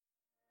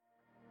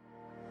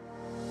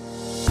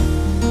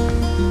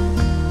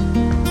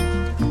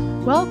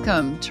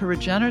Welcome to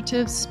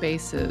Regenerative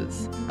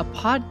Spaces, a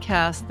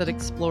podcast that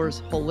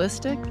explores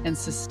holistic and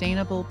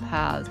sustainable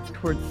paths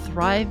toward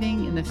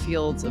thriving in the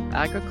fields of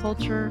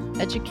agriculture,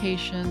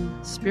 education,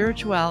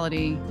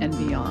 spirituality, and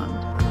beyond.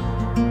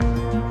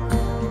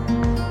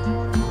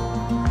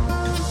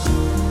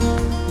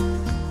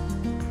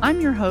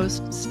 I'm your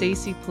host,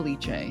 Stacy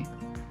Police.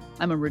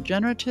 I'm a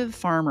regenerative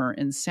farmer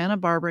in Santa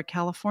Barbara,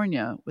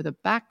 California, with a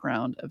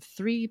background of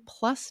 3+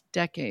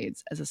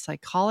 decades as a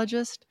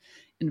psychologist,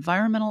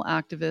 environmental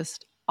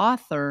activist,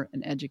 author,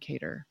 and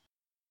educator.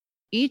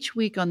 Each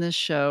week on this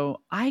show,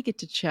 I get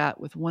to chat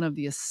with one of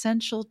the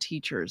essential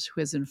teachers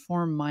who has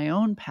informed my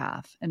own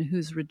path and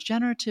whose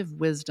regenerative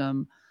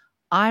wisdom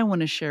I want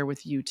to share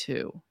with you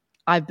too.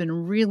 I've been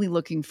really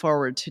looking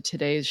forward to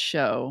today's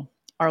show,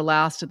 our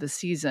last of the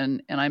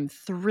season, and I'm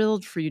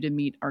thrilled for you to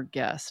meet our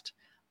guest,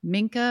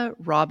 Minka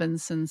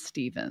Robinson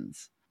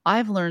Stevens.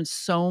 I've learned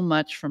so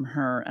much from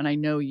her, and I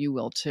know you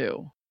will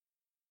too.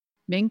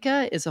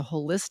 Minka is a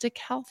holistic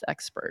health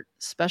expert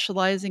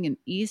specializing in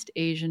East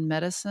Asian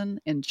medicine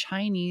and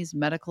Chinese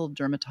medical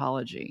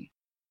dermatology.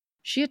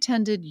 She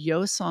attended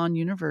Yosan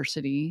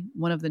University,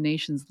 one of the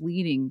nation's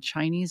leading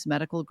Chinese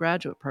medical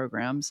graduate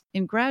programs,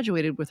 and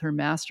graduated with her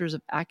Master's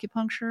of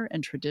Acupuncture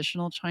and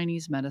Traditional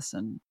Chinese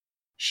Medicine.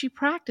 She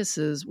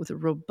practices with a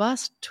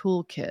robust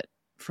toolkit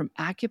from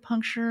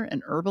acupuncture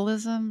and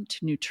herbalism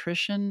to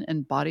nutrition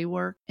and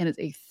bodywork, and is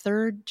a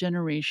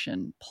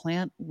third-generation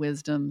plant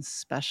wisdom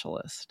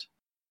specialist.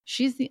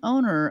 She's the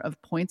owner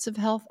of Points of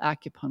Health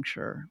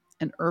Acupuncture,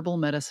 an herbal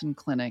medicine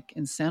clinic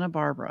in Santa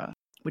Barbara,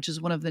 which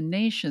is one of the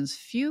nation's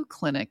few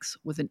clinics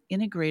with an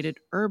integrated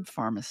herb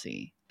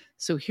pharmacy.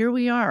 So here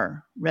we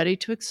are, ready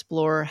to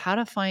explore how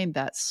to find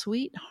that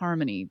sweet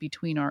harmony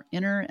between our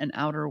inner and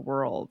outer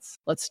worlds.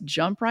 Let's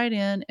jump right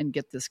in and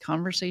get this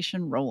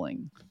conversation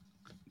rolling.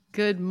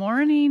 Good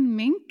morning,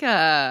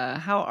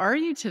 Minka. How are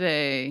you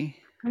today?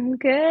 I'm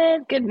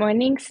good. Good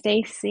morning,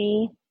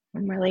 Stacy.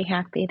 I'm really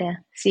happy to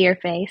see your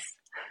face.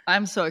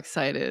 I'm so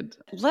excited.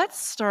 Let's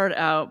start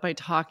out by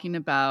talking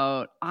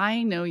about,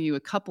 I know you a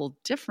couple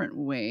different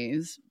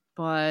ways,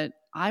 but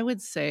I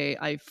would say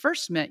I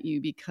first met you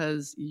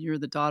because you're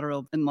the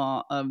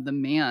daughter-in-law of the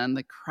man,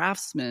 the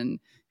craftsman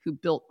who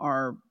built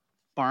our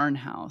barn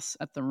house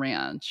at the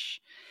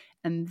ranch.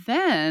 And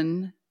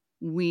then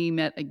we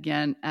met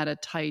again at a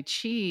Tai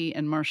Chi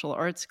and martial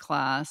arts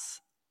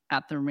class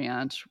at the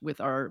ranch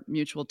with our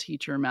mutual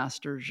teacher,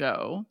 Master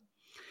Zhou.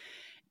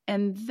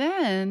 And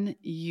then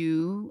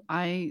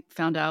I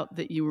found out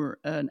that you were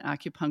an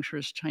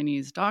acupuncturist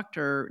Chinese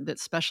doctor that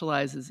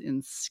specializes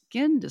in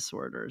skin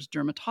disorders,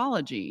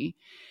 dermatology.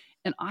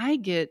 And I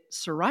get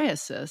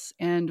psoriasis,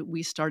 and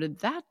we started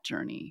that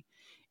journey.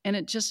 And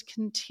it just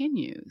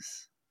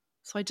continues.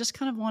 So I just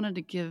kind of wanted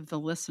to give the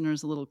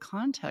listeners a little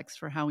context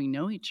for how we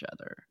know each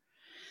other.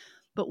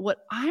 But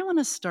what I want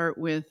to start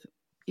with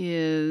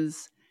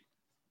is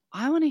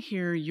I want to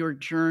hear your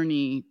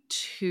journey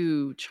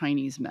to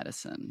Chinese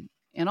medicine.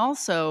 And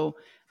also,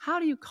 how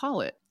do you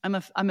call it?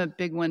 I'm a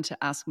big one to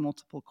ask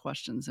multiple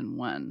questions in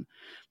one,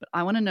 but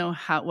I want to know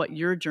what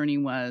your journey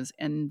was,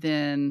 and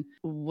then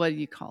what do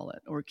you call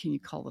it, or can you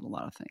call it a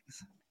lot of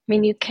things? I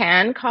mean, you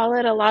can call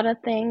it a lot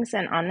of things,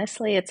 and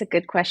honestly, it's a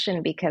good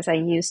question because I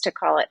used to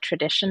call it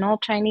traditional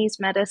Chinese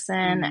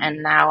medicine,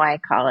 and now I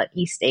call it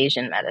East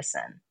Asian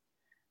medicine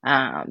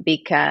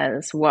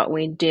because what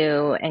we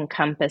do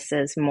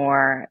encompasses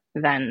more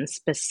than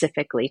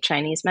specifically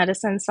Chinese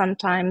medicine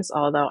sometimes,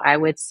 although I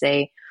would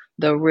say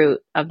the root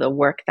of the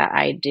work that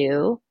I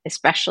do,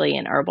 especially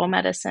in herbal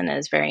medicine,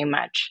 is very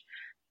much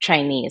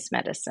Chinese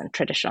medicine,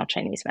 traditional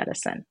Chinese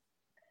medicine.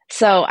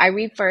 So I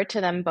refer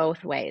to them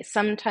both ways,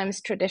 sometimes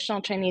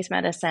traditional Chinese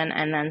medicine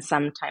and then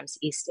sometimes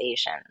East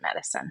Asian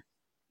medicine.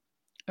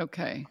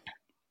 Okay.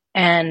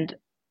 And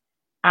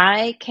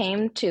I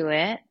came to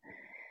it,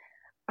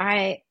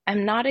 I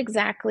am not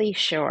exactly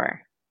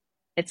sure.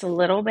 It's a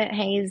little bit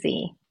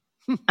hazy.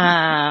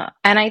 And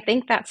I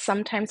think that's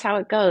sometimes how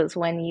it goes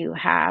when you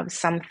have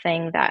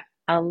something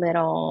a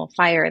little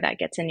fire that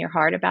gets in your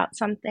heart about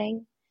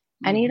something.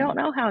 And you don't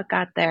know how it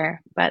got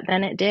there, but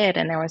then it did,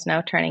 and there was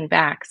no turning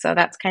back. So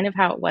that's kind of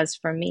how it was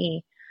for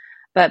me.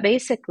 But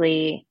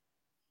basically,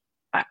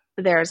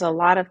 there's a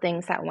lot of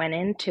things that went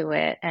into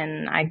it.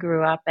 And I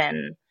grew up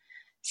in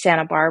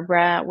Santa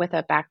Barbara with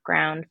a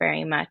background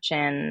very much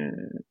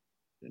in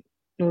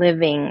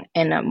living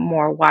in a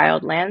more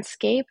wild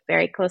landscape,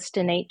 very close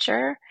to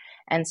nature,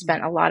 and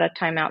spent a lot of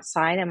time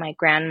outside. And my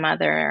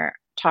grandmother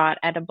taught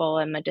edible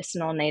and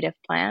medicinal native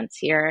plants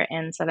here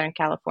in Southern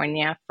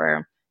California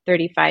for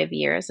 35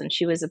 years, and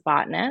she was a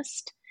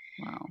botanist.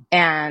 Wow.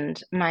 And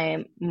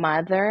my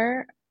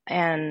mother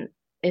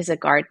is a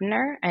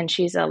gardener, and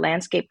she's a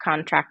landscape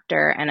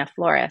contractor and a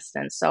florist.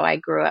 And so I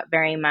grew up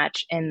very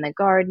much in the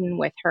garden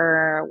with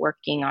her,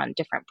 working on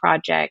different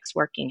projects,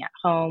 working at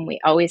home. We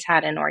always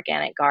had an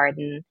organic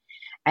garden.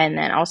 And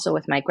then also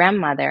with my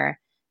grandmother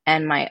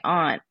and my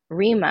aunt,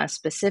 Rima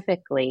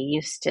specifically,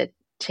 used to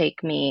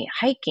take me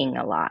hiking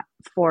a lot,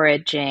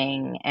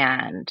 foraging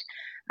and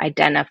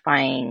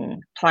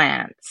identifying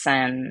plants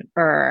and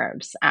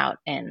herbs out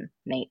in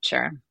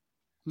nature.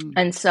 Mm-hmm.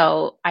 And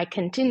so I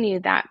continue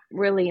that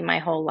really my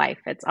whole life.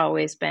 It's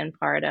always been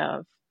part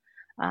of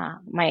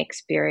my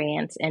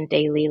experience in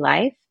daily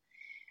life.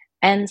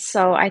 And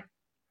so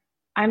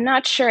I'm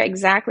not sure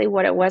exactly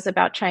what it was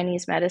about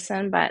Chinese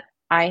medicine, but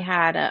I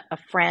had a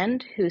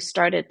friend who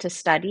started to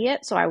study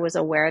it. So I was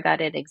aware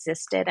that it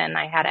existed, and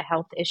I had a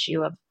health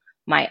issue of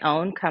my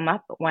own come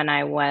up when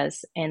I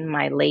was in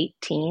my late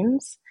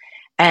teens.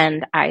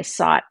 And I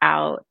sought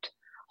out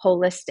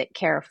holistic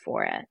care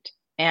for it.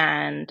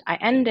 And I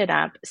ended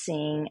up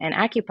seeing an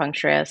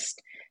acupuncturist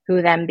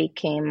who then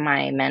became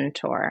my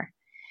mentor.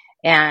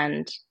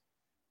 And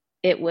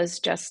it was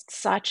just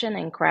such an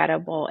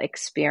incredible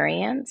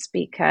experience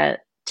because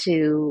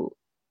to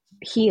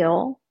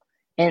heal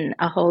in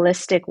a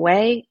holistic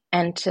way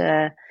and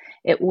to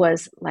it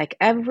was like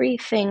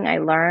everything I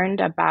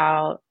learned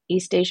about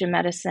East Asian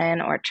medicine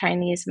or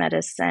Chinese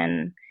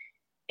medicine,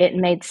 it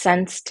made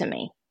sense to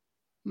me.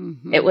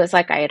 It Mm-hmm. was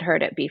like I had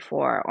heard it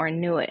before or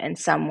knew it in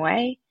some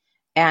way.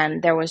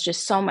 And there was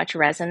just so much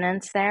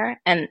resonance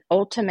there. And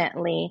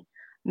ultimately,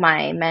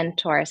 my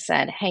mentor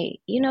said, "Hey,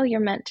 you know,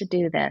 you're meant to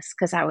do this."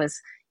 Because I was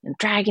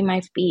dragging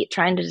my feet,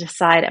 trying to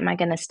decide, am I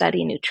going to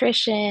study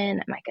nutrition?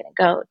 Am I going to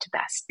go to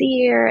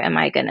Bastille? Am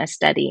I going to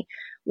study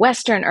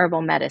Western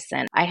herbal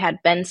medicine? I had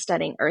been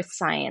studying earth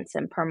science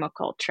and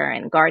permaculture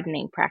and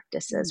gardening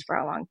practices for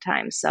a long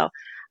time. So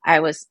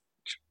I was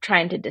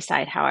trying to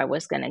decide how I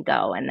was going to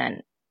go. And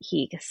then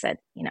he said,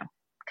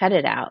 cut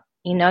it out.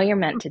 You know, you're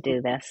meant to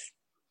do this.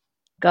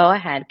 Go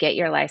ahead, get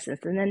your license,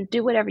 and then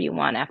do whatever you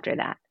want after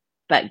that.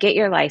 But get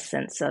your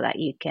license so that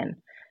you can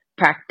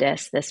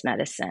practice this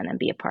medicine and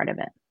be a part of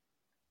it.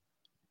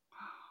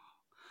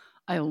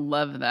 I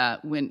love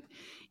that when,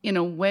 in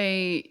a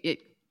way,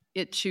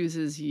 it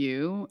chooses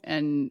you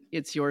and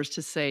it's yours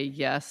to say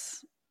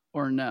yes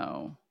or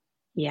no.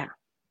 Yeah.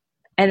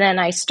 And then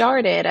I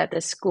started at the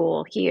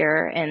school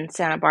here in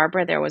Santa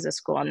Barbara. There was a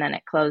school and then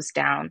it closed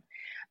down,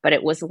 but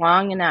it was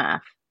long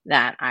enough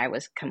that I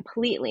was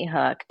completely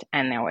hooked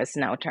and there was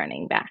no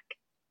turning back.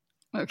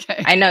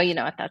 Okay. I know you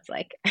know what that's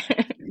like.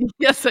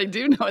 Yes, I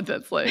do know what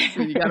that's like.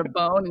 When you got a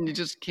bone and you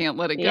just can't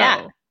let it Yeah.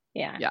 go.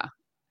 Yeah. Yeah.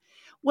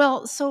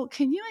 Well, so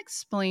can you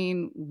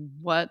explain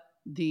what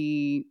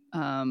the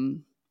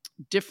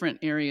different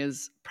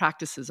areas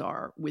practices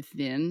are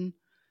within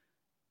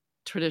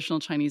traditional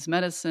Chinese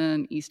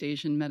medicine, East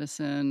Asian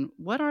medicine?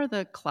 What are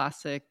the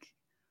classic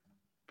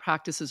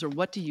practices, or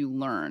what do you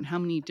learn? How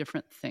many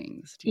different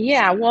things do you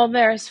Yeah, learn? well,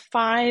 there's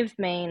 5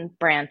 main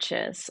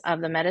branches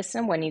of the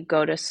medicine when you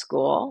go to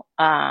school.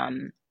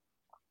 And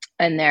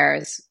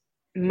there's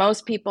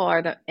most people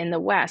in the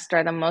West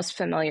are the most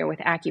familiar with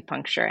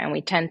acupuncture, and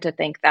we tend to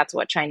think that's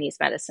what Chinese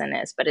medicine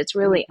is, but it's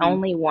really Mm-hmm.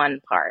 only one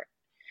part.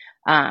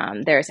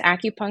 There's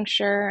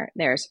acupuncture,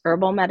 there's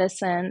herbal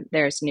medicine,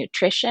 there's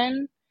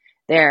nutrition,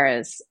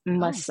 there's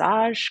Oh,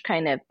 massage,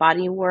 kind of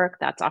body work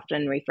that's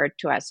often referred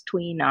to as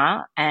Tui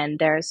Na, and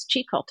there's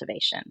qi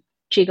cultivation.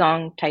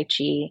 Qigong, Tai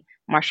Chi,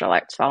 martial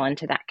arts fall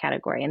into that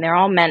category, and they're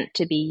all meant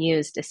to be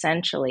used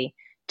essentially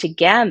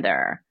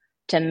together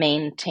to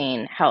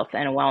maintain health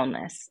and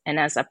wellness. And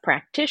as a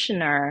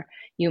practitioner,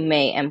 you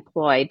may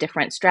employ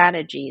different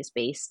strategies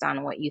based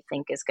on what you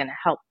think is going to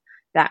help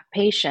that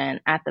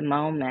patient at the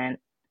moment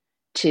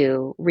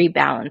to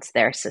rebalance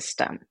their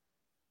system.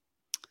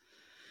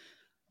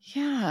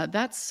 yeah,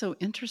 that's so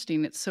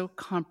interesting. It's so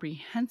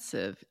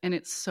comprehensive and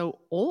it's so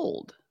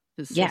old,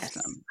 this Yes.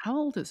 system. How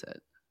old is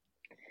it?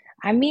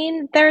 I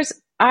mean,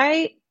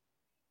 I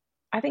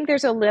think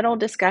there's a little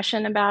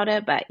discussion about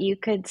it, but you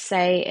could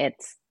say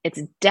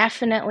it's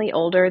definitely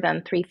older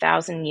than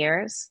 3,000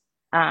 years.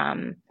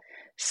 Um,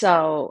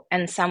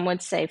 and some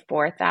would say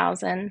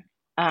 4,000,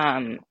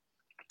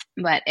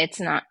 but it's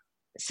not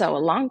so a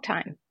long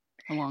time.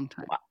 A long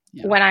time.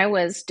 Yeah. When I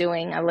was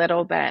doing a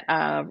little bit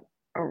of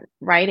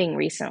writing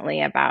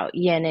recently about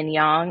yin and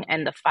yang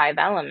and the 5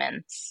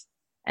 elements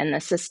and the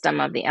system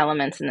of the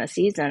elements and the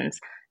seasons,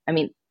 I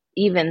mean,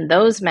 even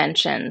those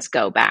mentions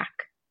go back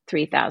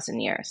 3,000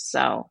 years.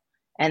 So,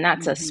 and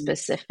that's Mm-hmm.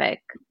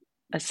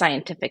 a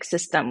scientific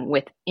system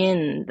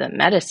within the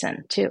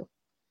medicine too.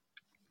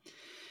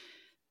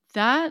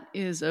 That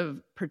is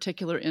of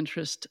particular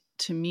interest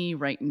to me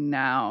right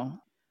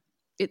now.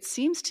 It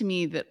seems to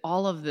me that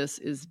all of this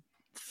is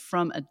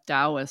from a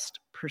Taoist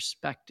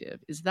perspective.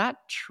 Is that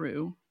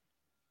true?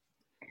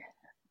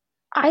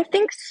 I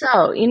think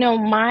so. You know,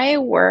 my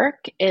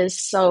work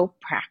is so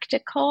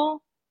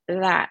practical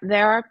that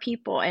there are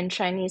people in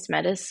Chinese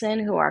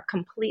medicine who are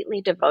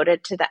completely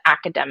devoted to the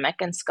academic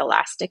and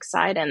scholastic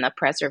side and the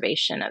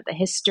preservation of the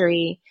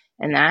history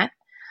and that.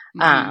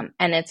 Mm-hmm.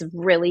 And it's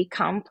really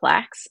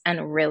complex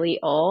and really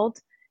old.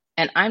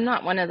 And I'm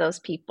not one of those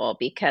people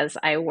because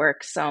I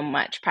work so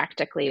much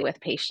practically with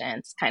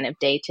patients kind of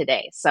day to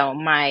day. So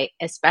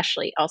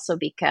especially also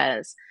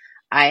because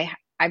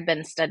I've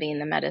been studying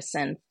the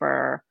medicine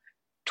for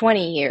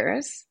 20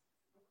 years,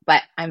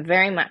 but I'm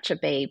very much a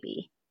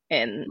baby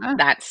in Ah,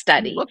 that you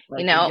study. look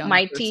like a young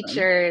My person.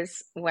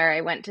 teachers where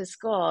I went to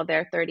school,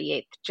 they're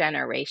 38th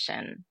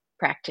generation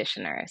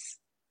practitioners.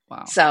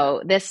 Wow.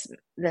 So this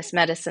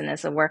medicine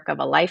is a work of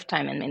a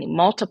lifetime and many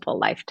multiple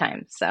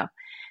lifetimes. So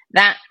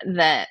that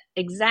the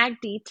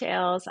exact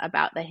details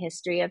about the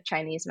history of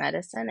Chinese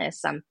medicine is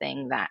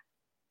something that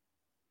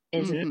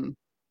isn't Hmm.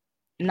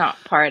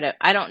 not part of,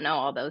 I don't know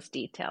all those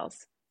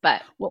details,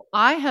 but Well,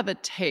 I have a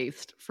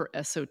taste for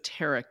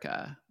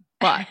esoterica,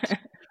 but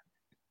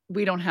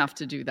we don't have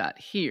to do that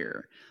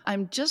here.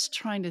 I'm just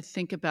trying to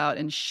think about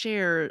and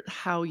share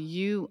how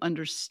you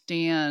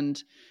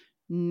understand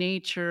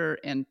nature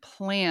and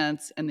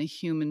plants and the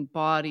human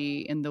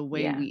body and the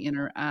way yeah, we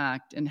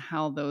interact and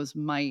how those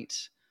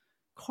might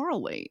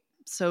correlate.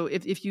 So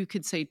if you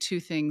could say two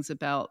things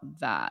about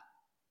that.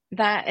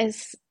 that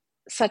is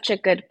such a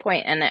good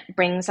point, and it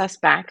brings us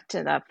back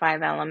to the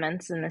five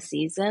elements and the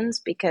seasons,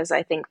 because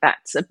I think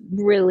that's a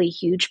really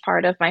huge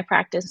part of my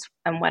practice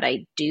and what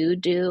I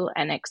do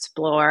and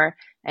explore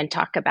and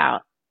talk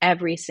about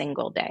every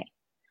single day.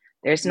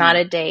 There's not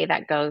Mm, a day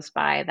that goes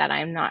by that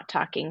I'm not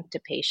talking to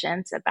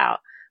patients about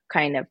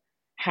kind of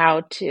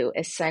how to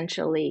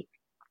essentially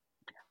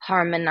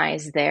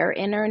harmonize their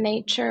inner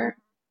nature,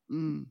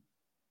 mm,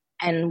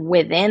 and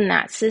within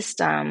that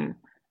system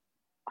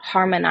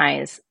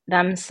harmonize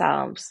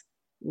themselves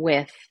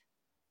with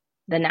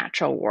the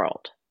natural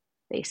world,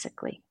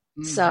 basically.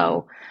 mhm,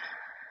 So,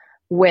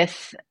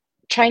 with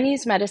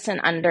Chinese medicine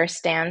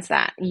understands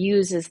that,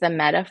 uses the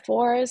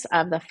metaphors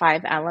of the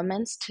five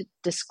elements to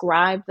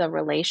describe the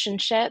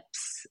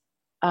relationships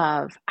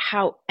of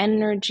how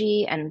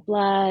energy and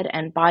blood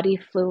and body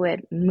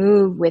fluid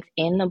move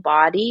within the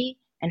body,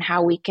 and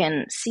how we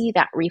can see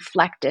that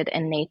reflected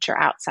in nature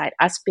outside,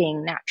 us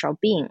being natural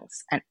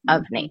beings and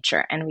of mhm,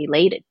 nature and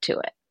related to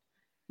it.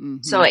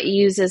 So mhm. it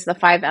uses the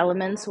five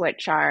elements,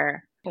 which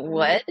are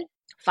wood,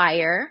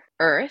 fire,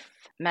 earth,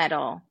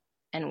 metal,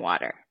 and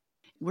water.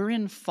 We're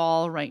in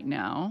fall right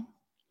now,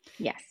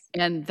 Yes.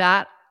 and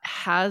that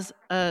has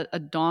a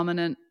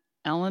dominant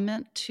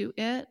element to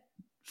it.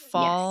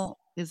 Yes. Fall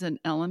is an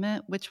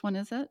element. Which one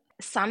is it?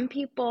 Some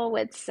people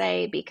would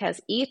say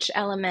because each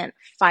element,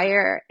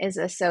 fire is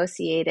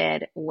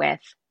associated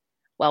with,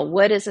 well,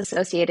 wood is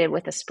associated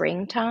with the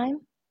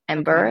springtime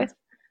and Okay. birth.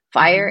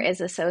 Fire Mhm.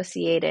 is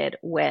associated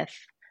with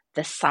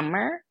the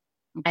summer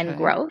and Okay.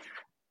 growth.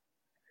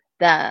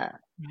 The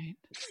Right.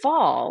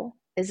 fall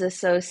is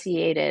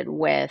associated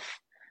with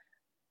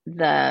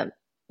the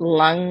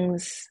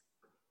lungs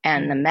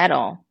and the Mm.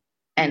 metal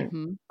and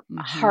Mhm. Mhm.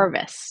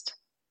 harvest.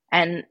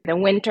 And the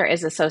winter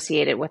is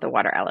associated with the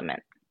water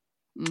element.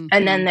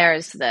 And then Mhm.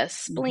 there's the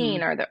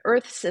spleen Mhm. or the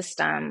earth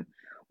system,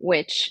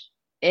 which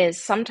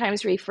is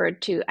sometimes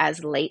referred to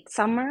as late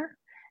summer,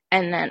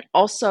 and then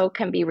also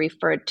can be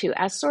referred to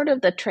as sort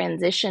of the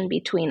transition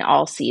between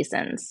all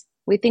seasons.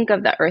 We think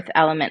of the earth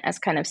element as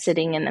kind of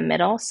sitting in the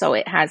middle, so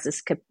it has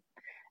this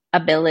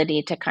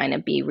ability to kind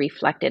of be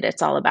reflected.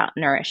 It's all about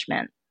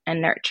nourishment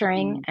and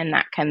nurturing, Mm. and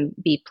that can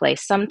be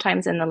placed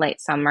sometimes in the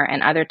late summer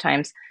and other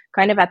times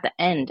kind of at the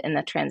end in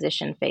the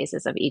transition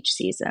phases of each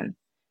season.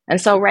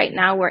 And so right Okay.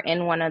 now we're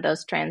in one of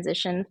those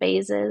transition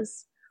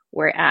phases.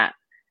 We're at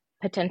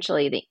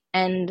potentially the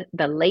end,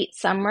 the late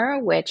summer,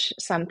 which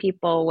some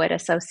people would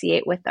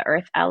associate with the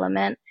earth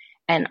element,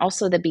 and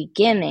also the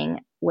beginning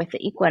with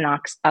the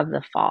equinox of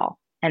the fall,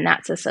 and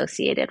that's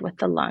associated with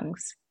the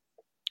lungs.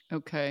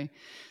 Okay.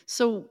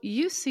 So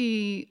you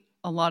see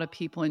a lot of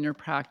people in your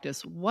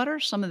practice. What are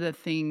some of the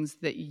things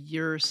that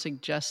you're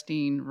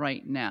suggesting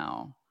right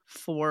now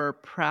for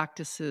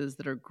practices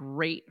that are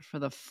great for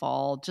the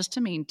fall just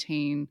to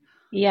maintain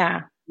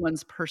Yeah.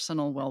 one's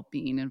personal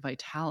well-being and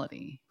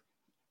vitality?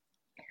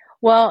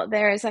 Well,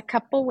 there's a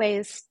couple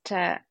ways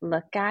to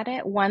look at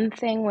it. One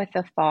thing with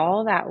the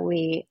fall that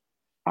we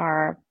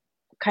are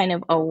kind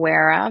of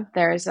aware of,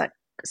 there's a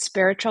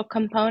spiritual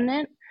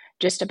component,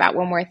 just about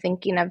when we're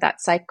thinking of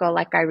that cycle,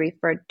 like I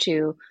referred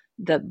to,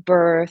 the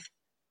birth,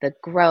 the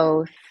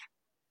growth,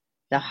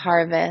 the Yeah.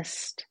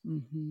 harvest,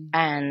 Mhm.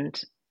 and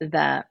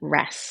the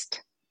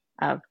rest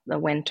of the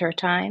winter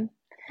time.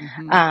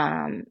 Mhm.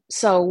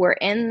 So we're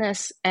in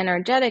this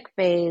energetic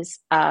phase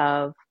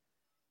of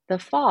the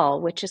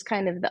fall, which is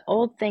kind of the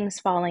old things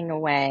falling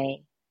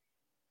away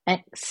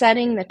and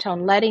setting the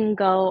tone, letting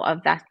go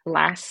of that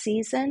last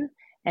season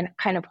and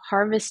kind of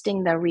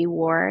harvesting the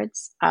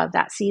rewards of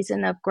that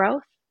season of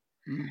growth,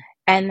 Mm.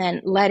 and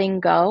then letting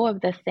go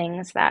of the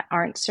things that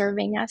aren't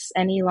serving us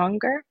any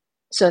longer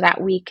so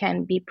that we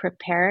can be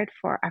prepared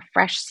for a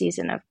fresh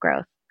season of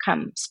growth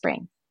come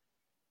spring.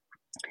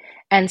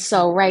 And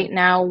so Okay. right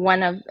now,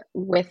 one of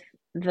with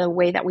the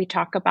way that we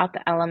talk about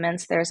the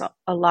elements, there's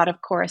a lot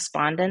of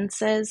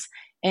correspondences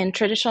in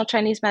traditional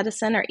Chinese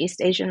medicine or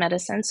East Asian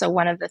medicine. So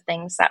one of the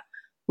things that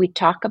we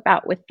talk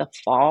about with the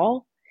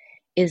fall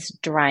is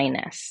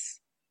dryness.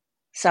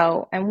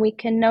 So, and we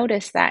can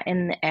notice that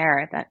in the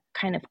air, that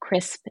kind of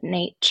crisp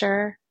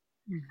nature,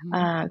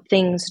 Mhm.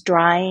 things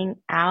drying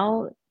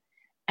out.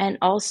 And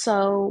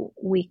also,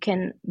 we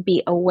can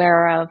be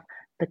aware of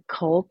the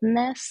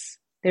coldness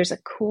There's a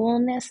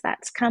coolness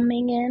that's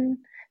coming in.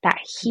 That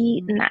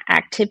heat Mhm. and that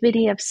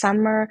activity of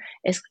summer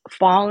is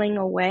falling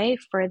away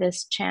for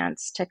this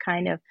chance to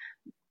kind of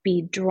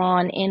be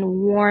drawn in,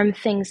 warm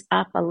things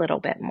up a little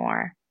bit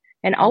more.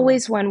 And Mm.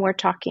 always when we're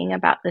talking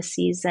about the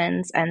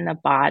seasons and the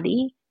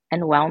body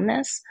and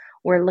wellness,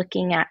 we're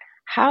looking at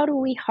how do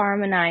we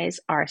harmonize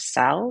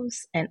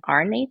ourselves and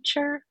our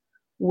nature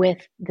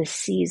with the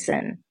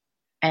season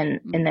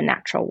and in the Mhm.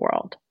 natural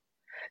world.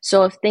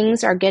 So if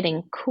things are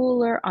getting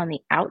cooler on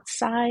the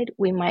outside,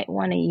 we might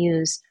want to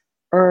use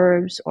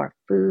herbs or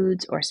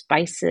foods or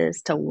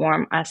spices to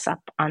warm us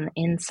up on the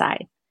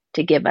inside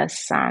to give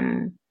us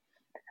some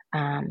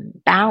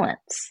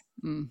balance.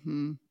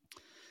 Mhm.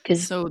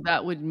 Because, So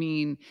that would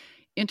mean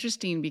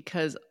interesting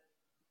because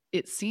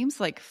it seems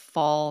like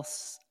fall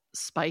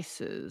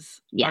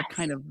spices are yes,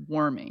 kind of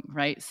warming,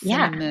 right?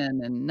 yeah,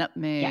 Cinnamon and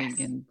nutmeg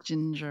yes, and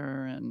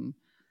ginger and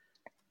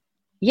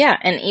yeah.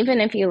 And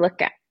even if you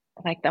look at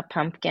like the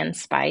pumpkin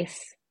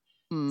spice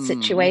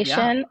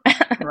yeah, situation,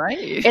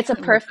 right. it's a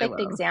Which I perfect love.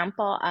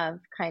 example of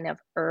kind of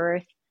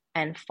earth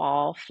and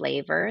fall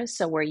flavors.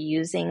 So we're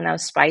using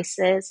those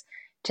spices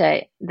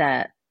to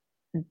the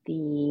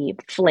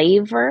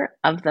flavor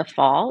of the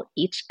fall.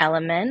 Each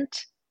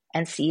element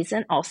and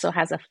season also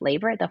has a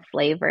flavor. The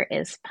flavor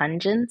is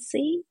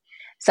pungency.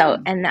 So,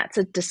 Hmm. and that's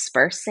a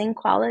dispersing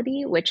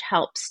quality, which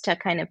helps to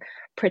kind of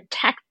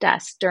protect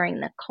us during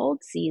the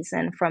cold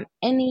season from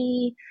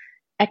any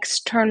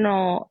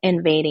external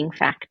invading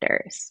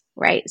factors,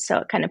 right? So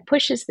it kind of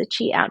pushes the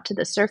chi out to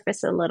the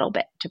surface a little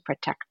bit to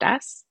protect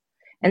us.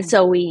 And Mm.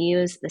 so we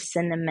use the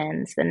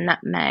cinnamons, the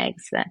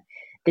nutmegs,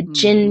 the Mhm.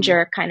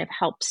 ginger kind of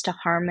helps to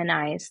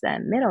harmonize the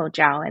middle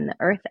jiao and the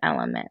earth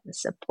element,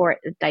 support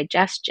the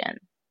digestion.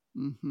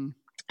 Mhm.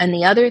 And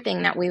the other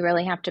thing that we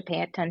really have to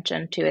pay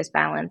attention to is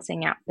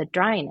balancing out the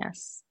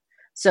dryness.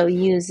 So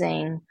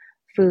using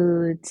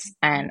foods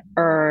and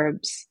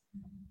herbs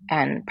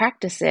and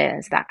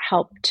practices that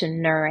help to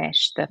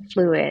nourish the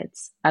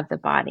fluids of the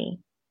body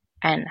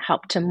and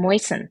help to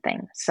moisten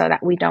things so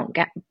that we don't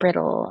get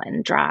brittle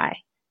and dry.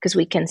 Because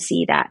we can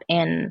see that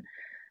in,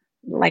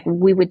 like,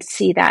 we would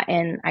see that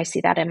in, I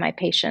see that in my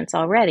patients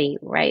already,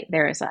 right?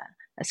 There's a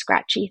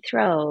scratchy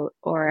throat,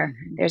 or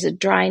Mhm. there's a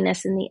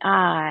dryness in the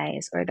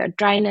eyes, or the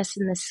dryness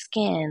in the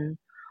skin,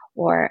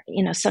 or,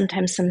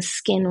 sometimes some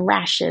skin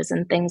rashes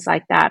and things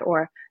like that,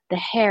 or the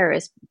hair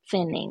is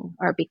thinning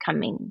or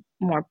becoming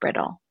more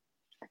brittle.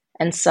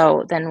 And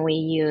so then we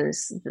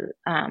use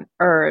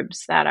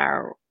herbs that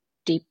are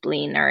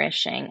deeply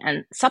nourishing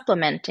and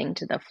supplementing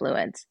to the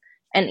fluids,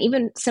 and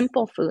even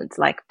simple foods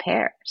like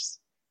pears.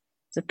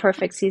 The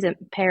perfect season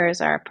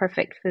pears are a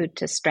perfect food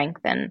to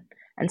strengthen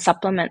and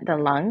supplement the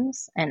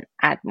lungs and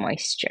add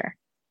moisture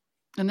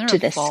And they're a to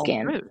the fall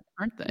skin. fruit,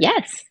 aren't they?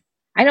 Yes,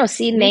 I know.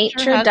 See,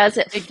 Nature nature has does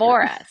it it figured.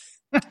 for us.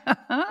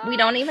 We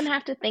don't even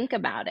have to think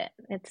about it.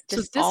 It's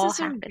So just this all is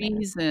a happening.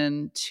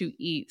 reason to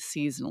eat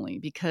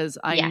seasonally because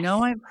I know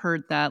Yes. I've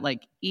heard that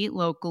like eat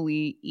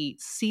locally, eat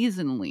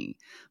seasonally,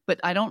 but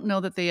I don't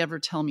know that they ever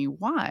tell me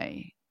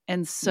why.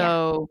 And Yeah.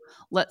 so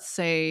let's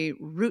say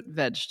root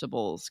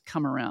vegetables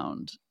come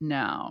around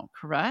now,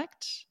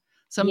 correct?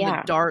 Some of the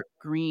Yeah. dark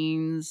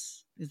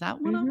greens, is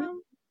that one of Hmm.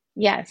 them?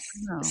 Yes.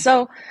 No.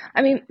 So,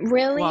 I mean,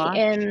 really,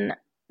 Squash.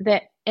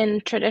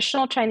 in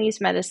traditional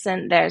Chinese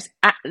medicine, there's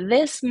at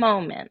this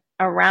moment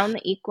around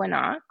the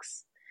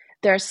equinox,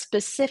 there's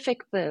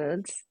specific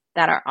foods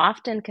that are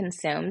often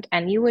consumed,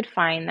 and you would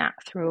find that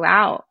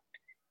throughout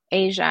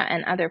Asia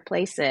and other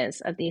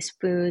places, of these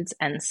foods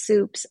and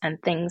soups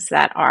and things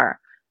that are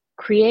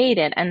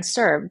created and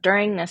served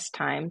during this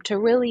time to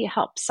really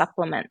help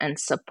supplement and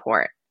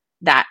support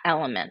that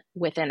element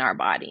within our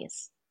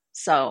bodies.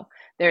 So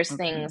there's Okay.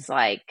 things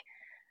like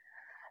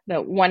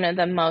one of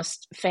the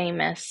most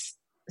famous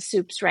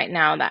soups right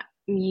now that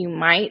you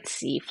might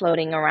see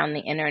floating around the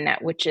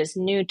internet, which is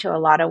new to a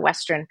lot of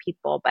Western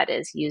people, but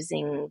is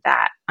using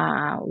that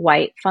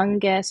white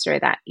fungus or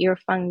that ear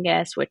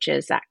fungus, which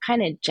is that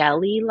kind of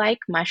jelly like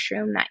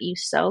mushroom that you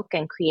soak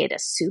and create a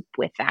soup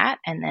with that,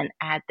 and then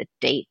add the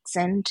dates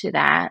into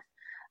that.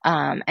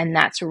 And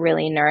that's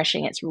really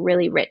nourishing. It's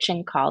really rich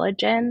in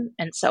collagen,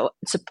 and so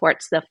it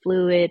supports the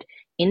fluid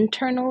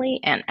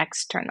internally and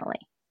externally.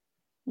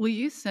 Will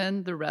you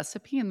send the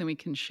recipe and then we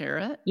can share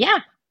it? Yeah,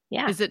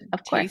 yeah, Is it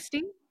of course.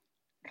 tasty?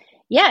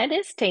 Yeah, it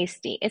is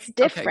tasty. It's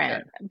Okay,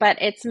 good. different, but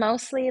it's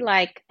mostly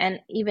like, and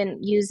even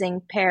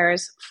using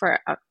pears for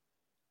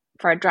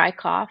a dry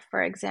cough,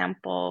 for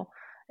example,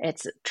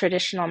 it's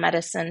traditional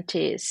medicine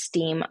to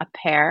steam a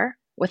pear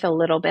with a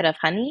little bit of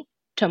honey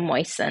to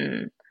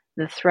moisten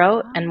the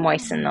throat and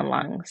moisten the Oh,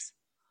 lungs.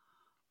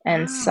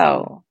 And wow.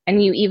 so,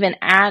 and you even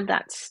add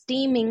that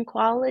steaming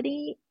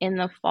quality in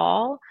the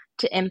fall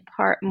to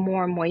impart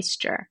more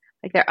moisture.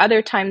 Like there are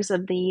other times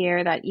of the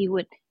year that you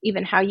would,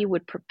 even how you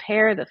would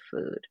prepare the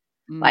food,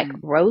 like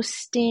Mm,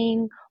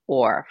 roasting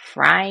or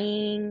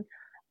frying.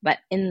 But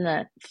in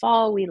the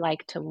fall, we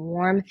like to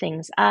warm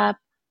things up,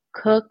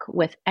 cook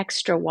with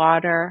extra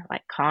water,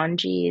 like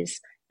congis,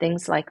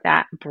 things like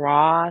that,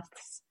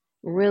 broths.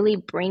 really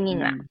bringing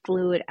that Mm.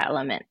 fluid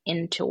element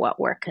into what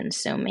we're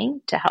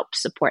consuming to help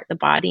support the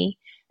body.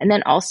 And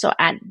then also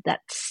add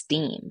that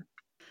steam.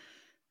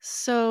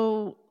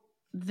 So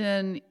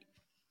then,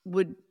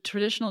 would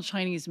traditional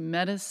Chinese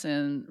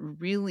medicine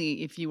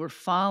really, if you were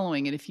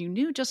following it, if you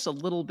knew just a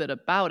little bit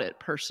about it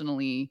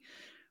personally,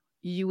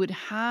 you would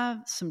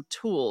have some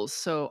tools.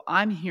 So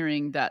I'm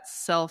hearing that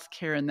self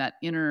care and that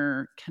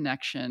inner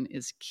connection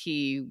is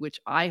key, which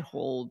I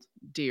hold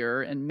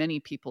dear, and many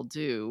people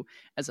do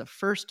as a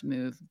first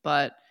move.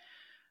 But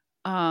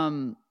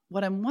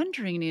what I'm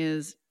wondering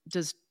is,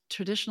 does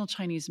traditional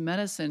Chinese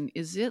medicine,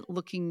 is it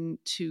looking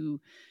to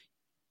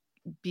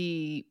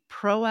be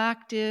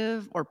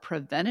proactive or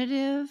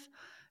preventative?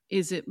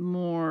 Is it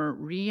more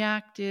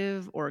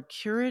reactive or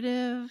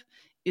curative?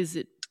 Is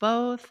it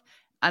both?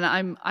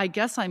 And I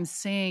guess I'm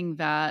saying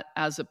that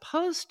as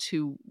opposed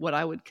to what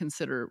I would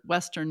consider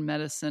Western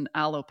medicine,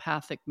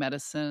 allopathic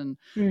medicine.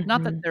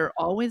 Not that Mm-hmm. they're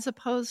always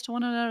opposed to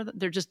one another,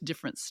 they're just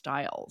different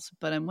styles.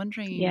 But I'm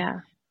wondering, Yeah.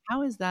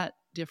 how is that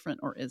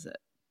different, or is it?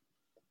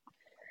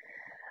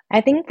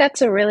 I think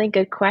that's a really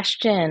good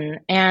question.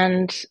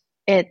 And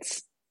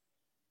it's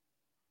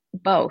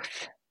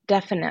both,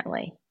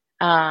 definitely,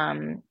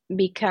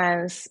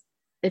 because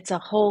it's a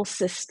whole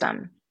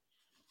system.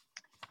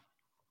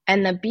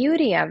 And the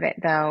beauty of it,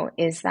 though,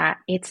 is that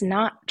it's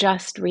not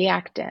just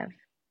reactive.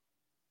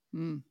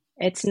 Mm.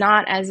 It's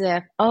not as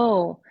if,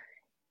 oh,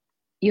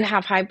 you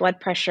have high blood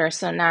pressure,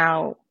 so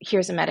now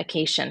here's a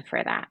medication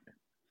for that.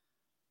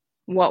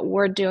 What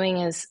we're doing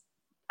is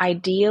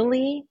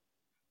ideally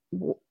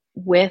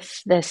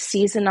with the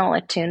seasonal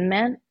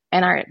attunement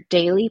and our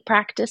daily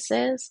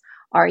practices,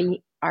 our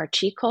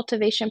qi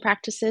cultivation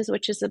practices,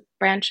 which is a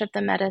branch of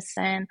the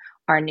medicine,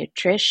 our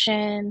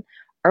nutrition,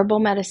 herbal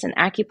medicine,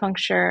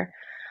 acupuncture,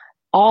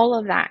 all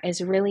of that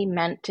is really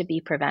meant to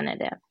be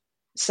preventative.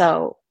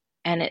 So,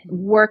 and it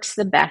works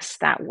the best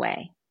that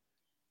way.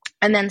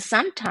 And then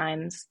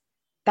sometimes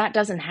that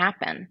doesn't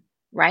happen,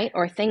 right?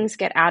 Or things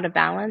get out of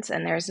balance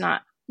and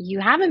you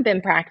haven't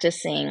been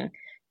practicing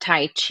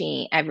Tai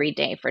Chi every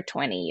day for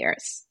 20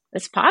 years.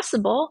 It's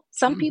possible.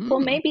 Some people,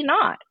 Mm-hmm. maybe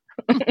not.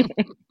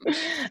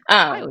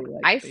 Highly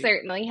I likely.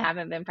 certainly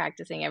haven't been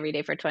practicing every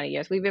day for 20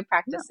 years. We've been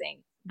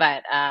practicing,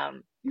 but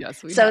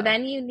Yes, we so have.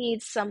 then you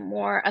need some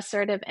more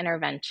assertive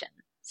intervention.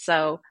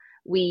 So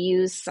we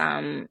use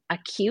some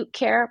acute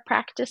care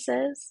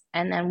practices,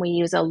 and then we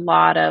use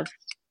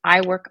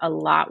I work a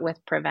lot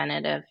with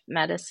preventative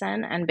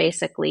medicine and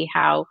basically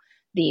how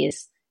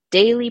these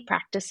daily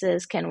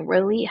practices can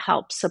really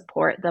help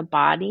support the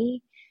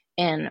body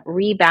in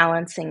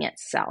rebalancing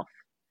itself.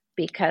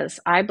 Because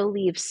I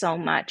believe so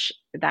much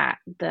that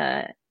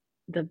the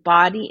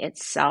body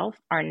itself,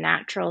 our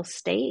natural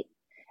state,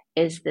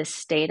 is this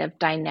state of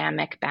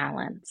dynamic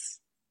balance.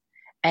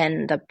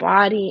 And the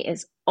body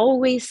is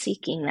always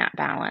seeking that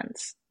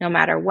balance, no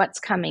matter what's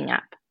coming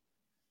up.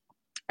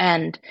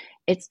 And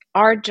it's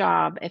our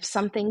job, if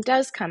something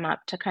does come up,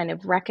 to kind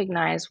of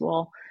recognize,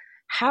 well,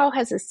 how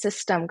has a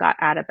system got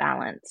out of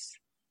balance?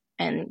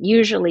 And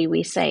usually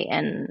we say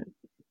in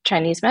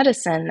Chinese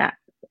medicine that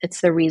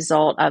it's the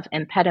result of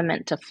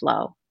impediment to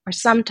flow, or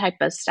some type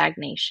of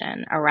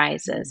stagnation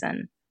arises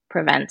and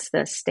prevents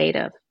this state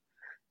of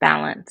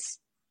balance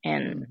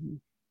in Mm-hmm.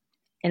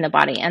 in the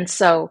body. And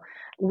so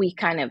we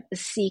kind of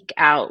seek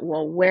out,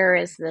 well, where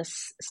is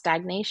this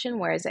stagnation?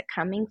 Where is it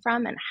coming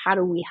from? And how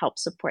do we help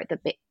support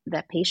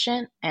the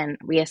patient and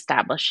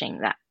reestablishing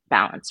that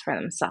balance for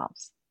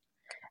themselves?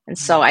 And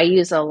so Right. I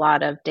use a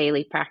lot of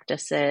daily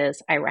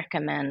practices. I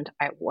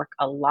work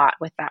a lot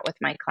with that with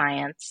my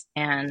clients,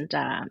 and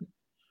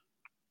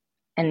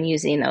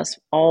using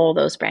all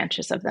those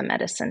branches of the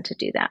medicine to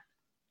do that.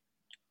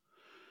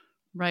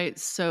 Right.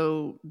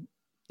 So,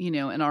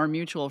 and our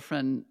mutual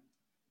friend,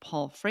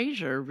 Paul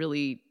Frazier,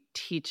 really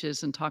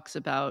teaches and talks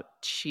about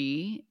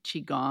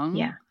Qigong,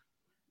 Yeah.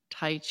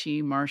 Tai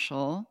Chi,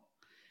 martial.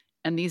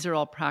 And these are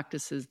all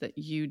practices that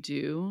you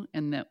do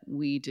and that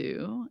we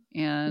do.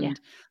 Yeah. And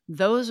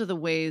those are the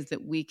ways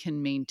that we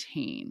can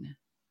maintain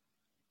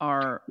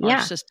our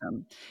Yeah.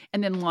 system.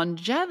 And then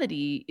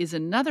longevity is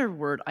another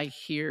word I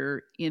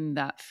hear in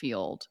that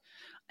field.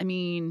 I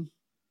mean,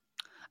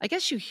 I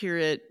guess you hear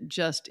it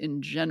just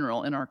in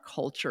general in our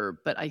culture,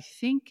 but I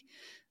think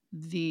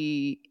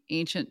the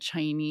ancient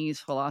Chinese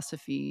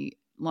philosophy,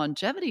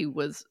 longevity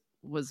was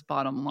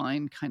bottom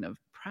line kind of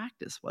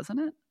practice, wasn't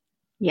it?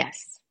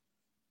 Yes.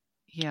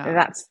 Yeah.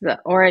 That's the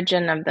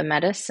origin of the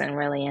medicine,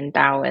 really, in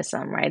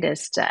Taoism, right?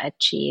 Is to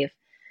achieve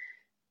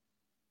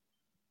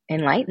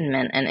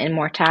enlightenment and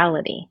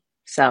immortality.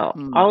 So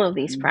all of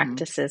these Mm-hmm.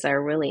 practices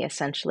are really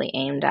essentially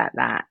aimed at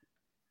that,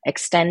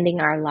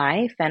 extending our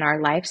life and our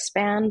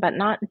lifespan, but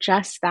not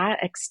just that,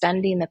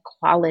 extending the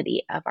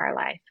quality of our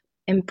life,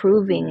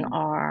 improving Mm-hmm.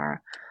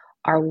 our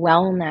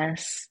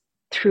wellness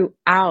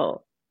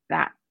throughout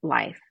that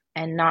life.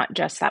 And not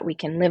just that we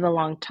can live a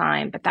long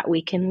time, but that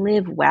we can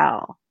live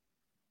well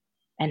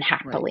and Right.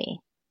 happily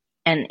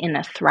and in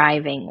a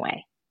thriving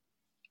way.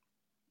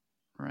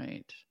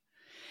 Right.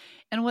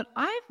 And what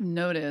I've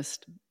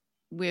noticed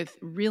with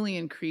really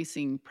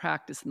increasing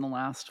practice in the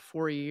last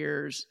 4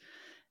 years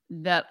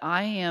that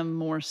I am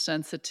more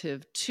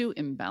sensitive to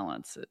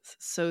imbalances,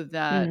 so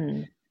that,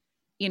 Mm,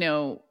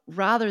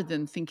 rather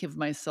than think of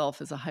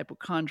myself as a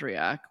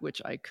hypochondriac,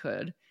 which I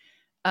could,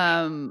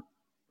 um,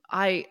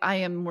 I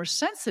am more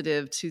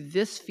sensitive to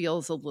this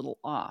feels a little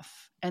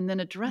off, and then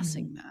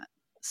mm, addressing that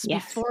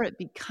yes. before it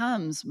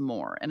becomes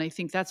more. And I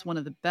think that's one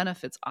of the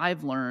benefits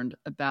I've learned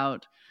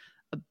about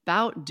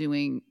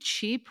doing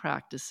chi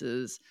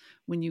practices.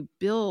 When you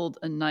build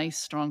a nice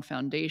strong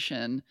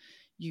foundation,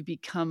 you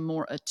become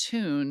more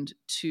attuned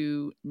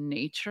to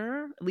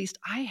nature. At least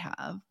I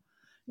have,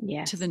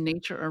 to the Yes.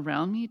 nature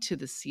around me, to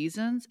the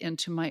seasons, and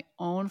to my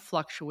own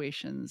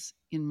fluctuations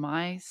in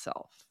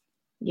myself.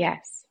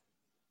 Yes.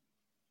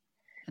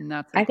 And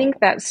that's a I think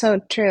goal. that's so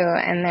true.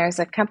 And there's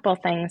a couple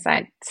things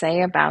I'd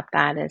say about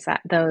that is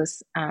that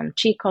those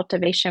chi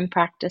cultivation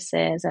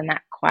practices and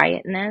that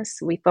quietness,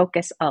 we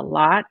focus a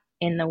lot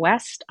in the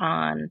West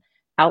on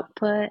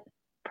output,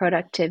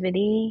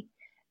 productivity,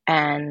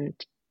 and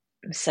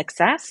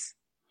success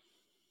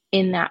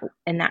in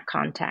that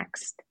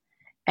context.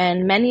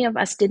 And many of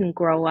us didn't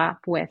grow up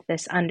with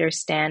this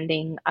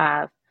understanding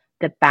of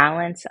the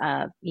balance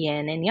of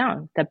yin and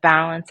yang, the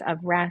balance of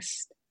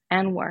rest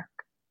and work,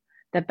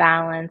 the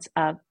balance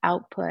of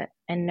output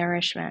and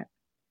nourishment,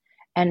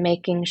 and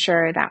making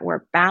sure that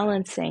we're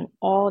balancing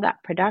all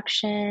that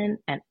production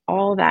and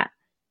all that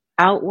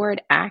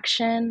outward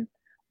action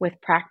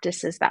with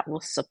practices that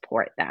will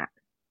support that.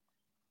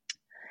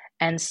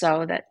 And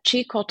so that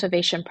chi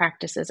cultivation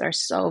practices are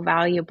so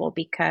valuable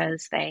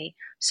because they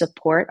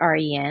support our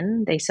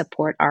yin, they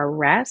support our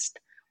rest,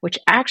 which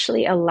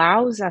actually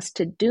allows us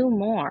to do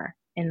more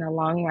in the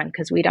long run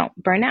because we don't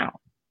burn out.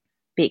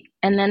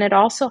 And then it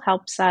also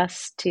helps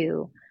us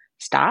to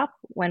stop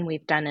when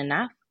we've done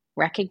enough,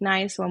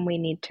 recognize when we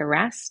need to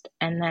rest,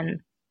 and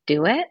then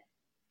do it,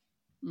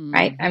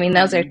 right? I mean,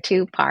 those are Mm-hmm.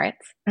 two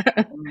parts.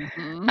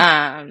 Mm-hmm.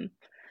 um,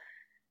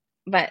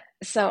 but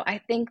so I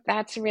think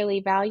that's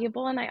really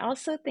valuable. And I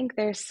also think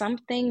there's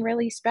something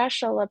really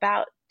special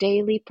about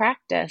daily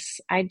practice.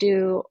 I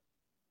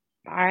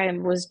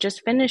was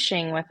just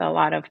finishing with a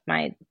lot of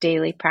my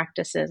daily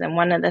practices. And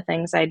one of the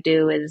things I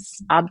do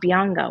is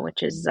Abhyanga,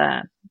 which is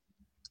an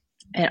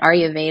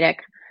Ayurvedic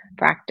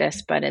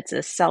practice, but it's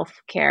a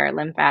self-care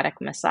lymphatic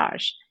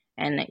massage.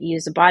 And I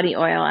use a body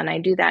oil, and I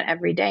do that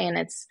every day. And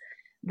it's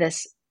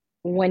this,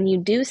 when you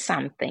do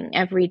something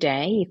every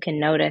day, you can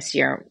notice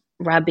you're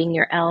rubbing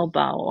your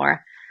elbow,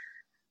 or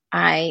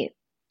I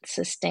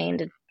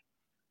sustained a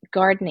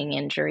gardening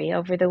injury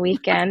over the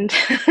weekend.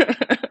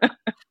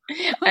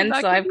 And That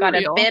so could I've be got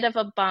a real. bit of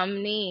a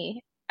bum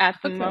knee at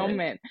the Okay.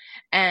 moment.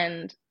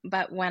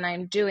 But when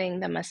I'm doing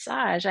the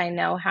massage, I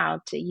know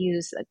how to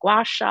use the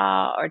gua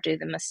sha or do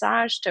the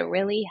massage to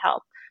really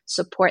help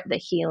support the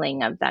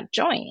healing of that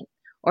joint.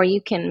 Or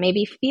you can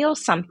maybe feel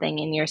something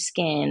in your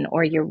skin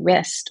or your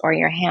wrist or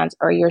your hands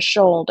or your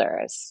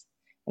shoulders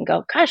and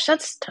go, gosh,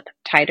 that's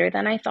tighter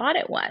than I thought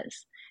it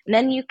was. And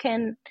then you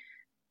can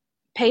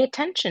pay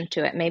attention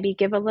to it, maybe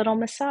give a little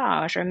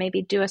massage, or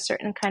maybe do a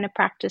certain kind of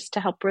practice to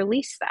help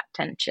release that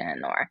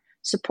tension or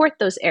support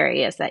those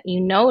areas that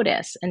you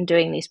notice in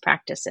doing these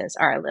practices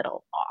are a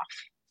little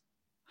off.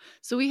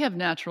 So we have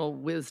natural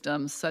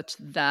wisdom such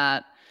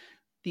that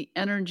the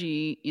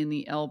energy in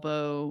the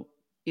elbow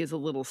is a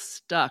little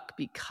stuck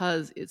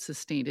because it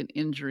sustained an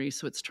injury.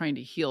 So it's trying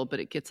to heal, but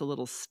it gets a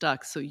little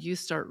stuck. So you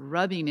start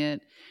rubbing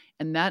it,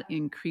 and that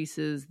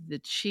increases the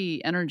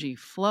chi energy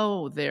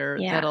flow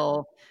there Yeah.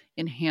 that'll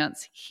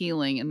enhance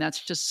healing. And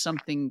that's just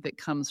something that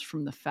comes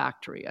from the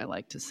factory, I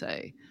like to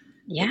say,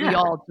 that we Yeah.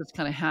 all just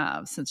kind of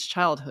have since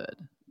childhood.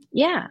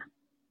 Yeah.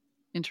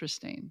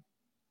 Interesting.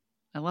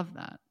 I love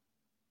that.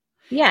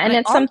 Yeah. And And I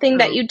it's something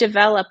that also you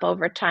develop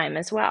over time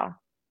as well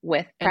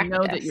with and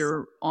know that practice.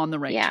 you're on the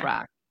right Yeah.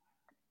 track.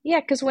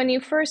 Yeah. Because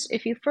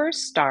if you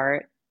first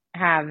start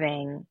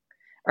having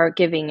or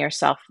giving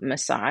yourself a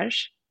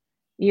massage,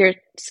 your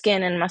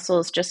skin and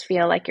muscles just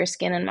feel like your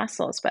skin and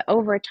muscles. But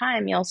over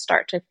time, you'll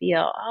start to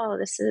feel, oh,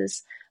 this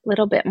is a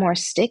little bit more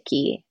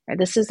sticky, or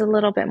this is a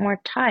little bit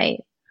more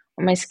tight,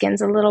 or my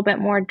skin's a little bit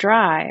more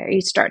dry. Or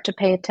you start to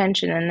pay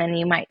attention, and then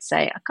you might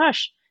say, oh,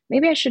 gosh,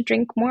 maybe I should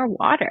drink more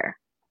water,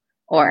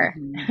 or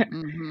Mhm,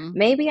 mhm,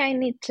 maybe I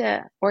need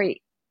to, or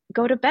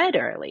go to bed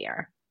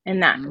earlier.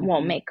 And that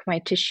will mhm. make my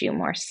tissue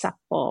more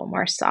supple,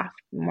 more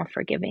soft, more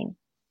forgiving.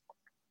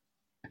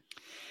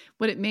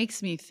 What it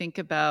makes me think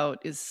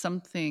about is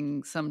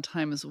something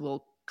sometimes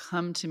will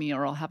come to me,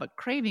 or I'll have a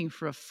craving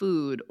for a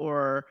food,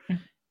 or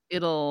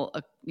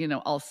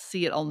I'll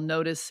see it, I'll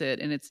notice it,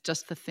 and it's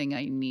just the thing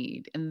I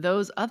need. And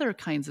those other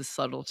kinds of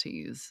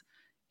subtleties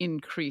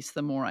increase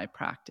the more I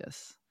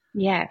practice.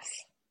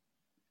 Yes.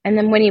 And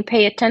then when you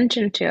pay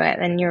attention to it,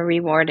 then you're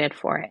rewarded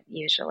for it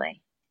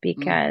usually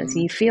because Mhm,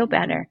 you feel mhm.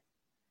 better.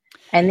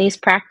 And these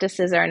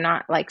practices are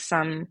not like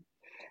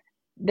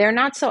they're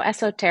not so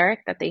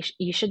esoteric that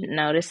you shouldn't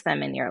notice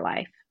them in your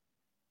life.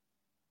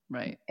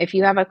 Right. If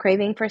you have a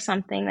craving for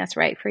something that's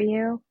right for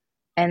you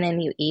and then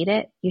you eat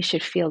it, you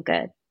should feel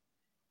good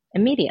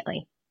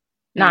immediately.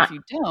 And if Not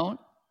you don't,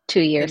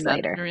 2 years then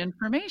that's later. your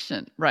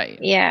information.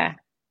 Right. Yeah.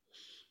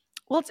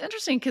 Well, it's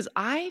interesting because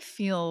I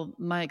feel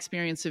my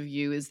experience of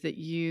you is that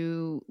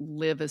you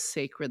live a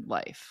sacred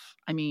life.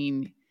 I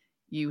mean,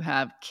 you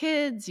have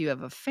kids, you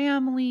have a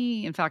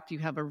family. In fact, you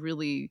have a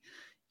really,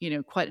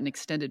 quite an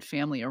extended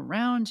family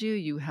around you.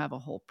 You have a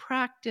whole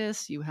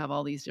practice, you have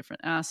all these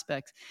different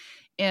aspects.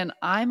 And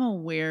I'm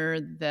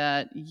aware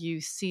that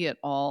you see it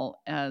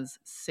all as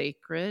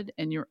sacred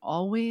and you're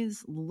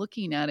always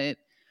looking at it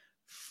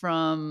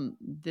from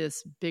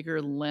this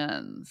bigger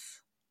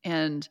lens.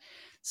 And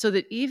so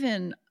that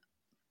even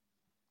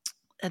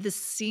this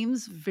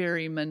seems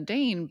very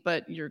mundane,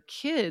 but your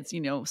kids,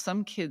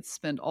 some kids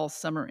spend all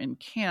summer in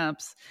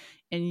camps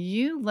and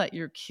you let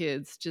your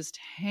kids just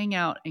hang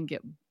out and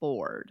get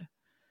bored.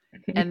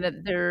 And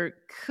that there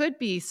could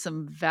be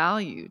some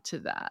value to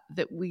that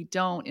we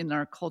don't in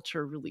our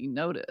culture really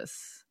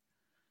notice.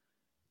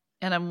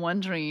 And I'm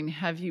wondering,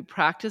 have you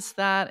practiced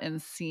that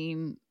and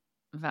seen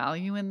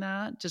value in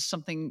that? Just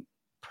something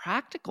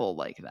practical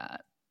like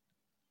that.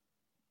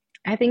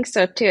 I think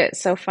so too.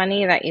 It's so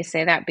funny that you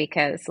say that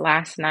because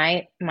last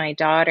night, my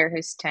daughter,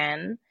 who's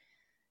 10,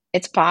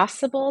 it's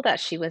possible that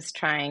she was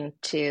trying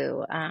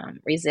to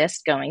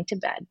resist going to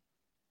bed.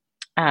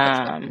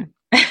 Um,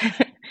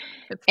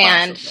 It's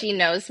and possible. she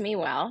knows me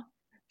well.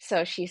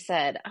 So she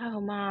said,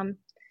 "Oh, Mom,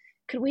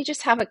 could we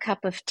just have a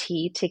cup of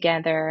tea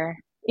together?"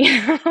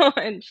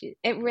 And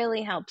it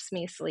really helps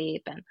me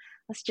sleep. And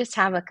let's just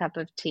have a cup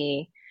of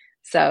tea.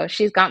 So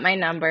she's got my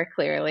number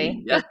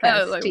clearly Yes,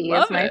 because I tea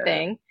is love my it.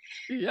 thing.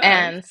 Yes.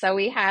 And so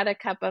we had a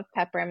cup of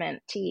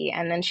peppermint tea,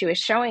 and then she was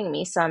showing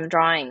me some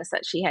drawings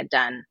that she had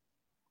done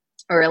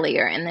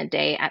earlier in the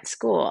day at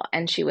school.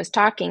 And she was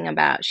talking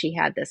about she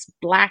had this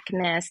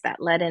blackness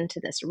that led into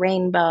this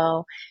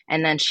rainbow.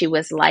 And then she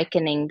was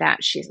likening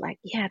that. She's like,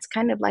 yeah, it's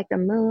kind of like the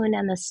moon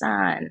and the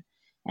sun.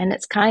 And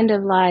it's kind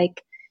of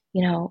like,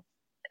 you know,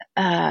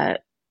 uh,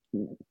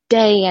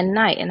 day and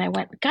night. And I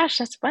went, gosh,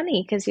 that's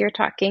funny because you're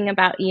talking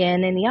about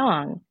yin and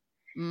yang.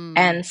 Mm.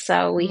 And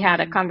so we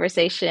had a Mm.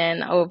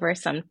 conversation over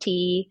some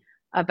tea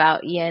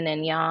about yin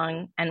and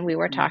yang, and we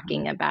were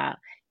talking Mhm. about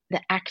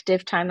the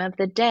active time of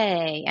the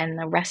day and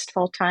the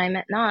restful time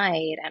at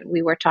night. And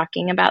we were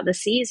talking about the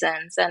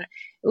seasons. And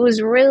it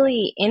was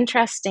really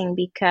interesting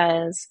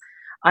because,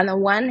 on the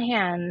one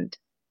hand,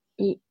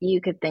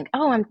 you could think,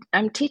 oh,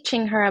 I'm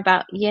teaching her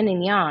about yin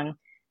and yang.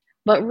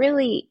 But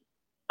really,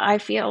 I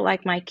feel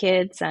like my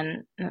kids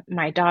and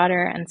my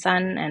daughter and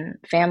son and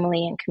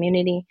family and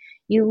community,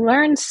 you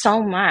learn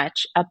so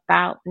much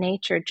about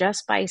nature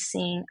just by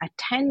seeing a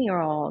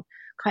 10-year-old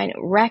kind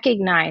of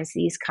recognize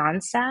these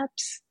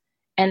concepts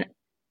and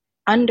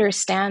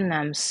understand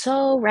them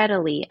so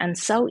readily and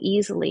so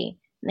easily.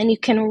 Then you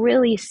can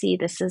really see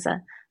this is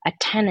a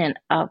tenet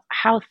of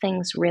how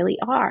things really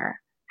are,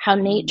 how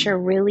nature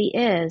Mm. really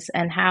is,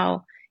 and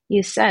how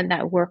you said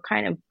that we're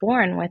kind of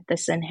born with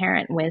this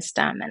inherent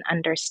wisdom and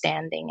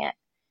understanding it.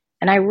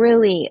 And I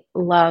really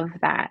love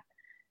that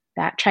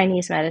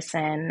Chinese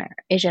medicine,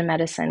 Asian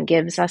medicine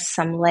gives us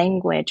some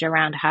language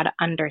around how to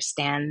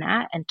understand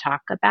that and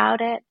talk about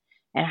it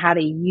and how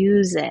to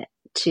use it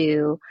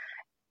to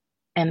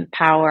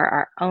empower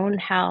our own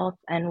health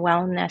and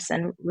wellness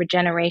and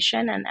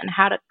regeneration, and then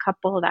how to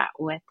couple that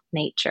with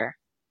nature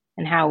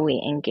and how we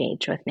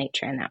engage with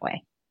nature in that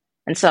way.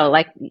 And so,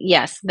 like,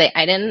 yes,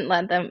 I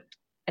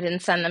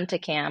didn't send them to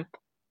camp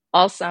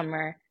all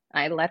summer.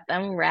 I let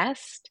them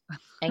rest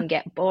and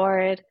get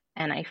bored.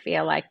 And I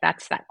feel like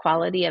that's that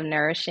quality of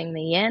nourishing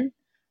the yin,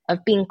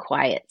 of being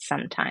quiet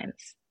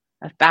sometimes,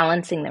 of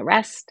balancing the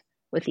rest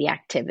with the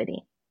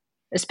activity,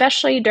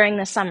 especially during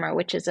the summer,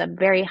 which is a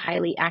very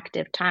highly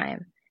active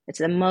time. It's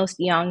the most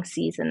yang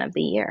season of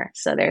the year.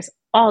 So there's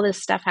all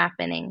this stuff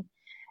happening.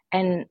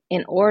 And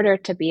in order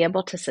to be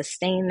able to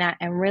sustain that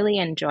and really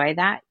enjoy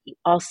that, you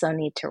also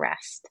need to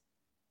rest.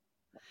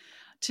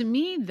 To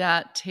me,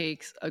 that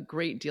takes a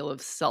great deal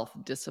of self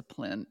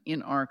discipline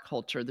in our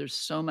culture. There's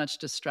so much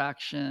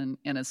distraction,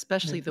 and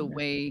especially the Mm-hmm.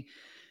 way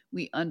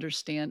we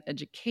understand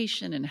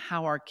education and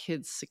how our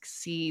kids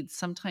succeed.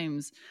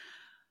 Sometimes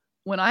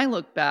when I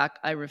look back,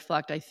 I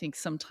reflect, I think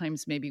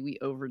sometimes maybe we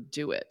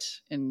overdo it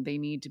and they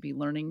need to be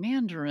learning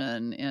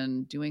Mandarin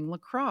and doing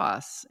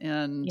lacrosse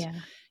and,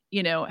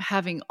 Yeah.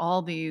 having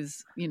all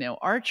these,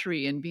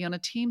 archery and be on a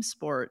team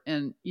sport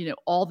and,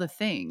 all the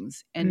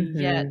things. And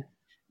yet Mm-hmm.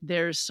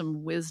 there's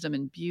some wisdom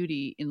and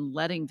beauty in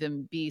letting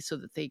them be so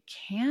that they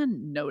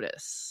can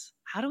notice.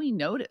 How do we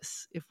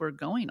notice if we're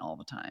going all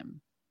the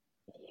time?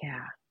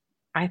 Yeah.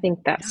 I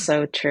think that's Yeah.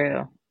 so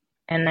true.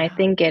 And I Yeah.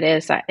 think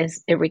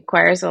it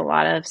requires a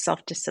lot of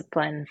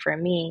self-discipline for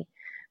me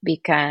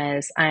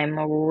because I'm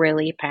a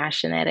really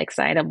passionate,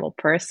 excitable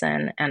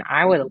person, and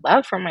I would Mhm.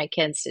 love for my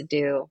kids to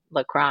do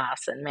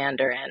lacrosse and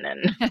Mandarin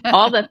and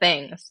all the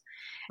things.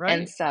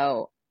 And Right.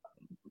 so,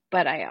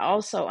 but I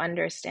also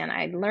understand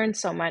I learned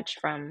so much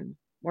from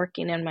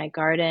working in my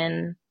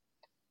garden,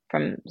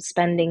 from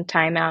spending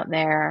time out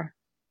there.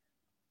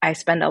 I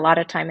spend a lot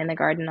of time in the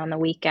garden on the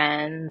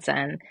weekends,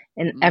 and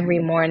every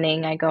Mhm.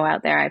 morning I go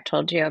out there. I've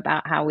told you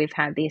about how we've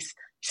had these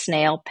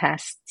snail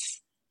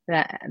pests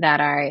that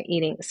are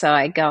eating. So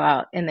I go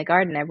out in the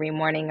garden every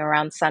morning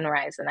around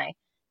sunrise and I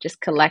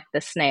just collect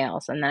the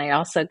snails. And then I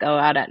also go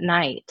out at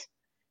night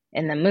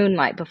in the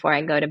moonlight before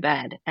I go to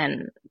bed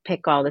and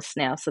pick all the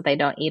snails so they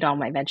don't eat all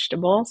my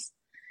vegetables.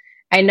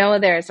 I know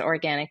there's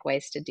organic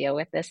ways to deal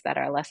with this that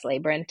are less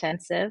labor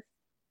intensive,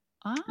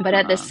 but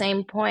at the Ah.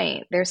 same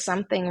point, there's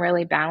something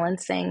really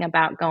balancing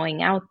about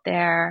going out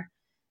there,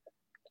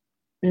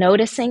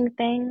 noticing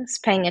things,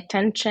 paying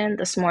attention.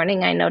 This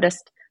morning I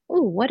noticed,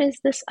 oh, what is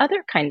this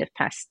other kind of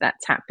pest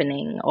that's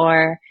happening?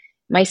 Or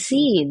my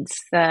seeds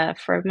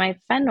for my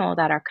fennel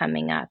that are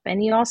coming up.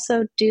 And you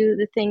also do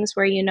the things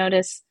where you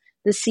notice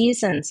the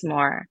seasons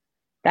more,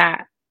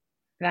 that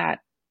that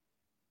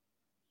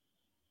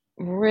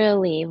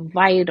really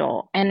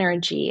vital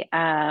energy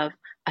of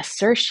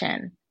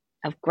assertion,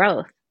 of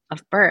growth,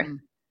 of birth, Mm,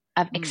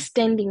 of mm,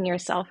 extending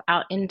yourself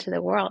out into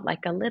the world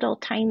like a little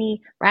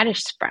tiny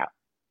radish sprout,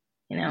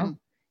 mm, mm-hmm.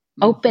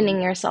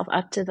 opening yourself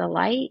up to the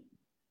light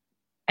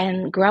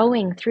and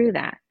growing through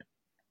that.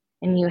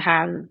 And you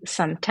have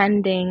some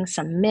tending,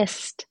 some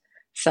mist,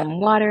 some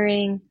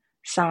watering,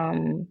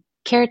 some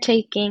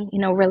caretaking,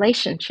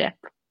 relationship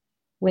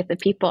with the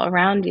people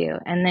around you,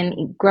 and then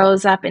it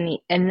grows up, and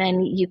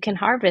then you can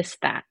harvest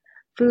that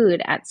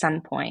food at some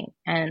point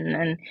and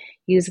then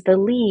use the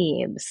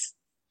leaves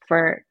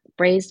for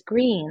braised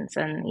greens,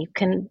 and you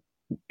can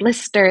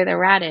blister the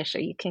radish, or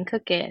you can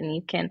cook it and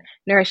you can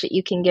nourish it.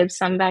 You can give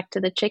some back to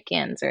the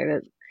chickens,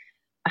 or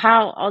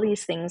how all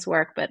these things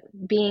work, but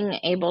being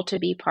able to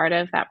be part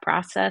of that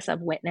process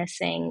of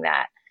witnessing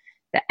that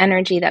the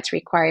energy that's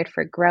required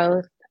for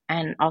growth,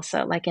 and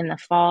also like in the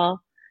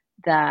fall,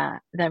 the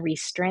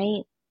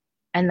restraint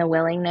and the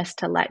willingness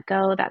to let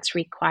go that's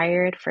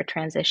required for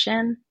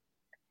transition,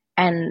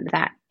 and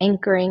that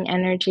anchoring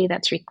energy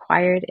that's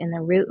required in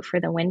the root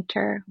for the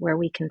winter, where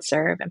we can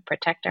serve and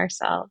protect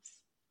ourselves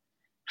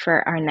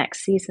for our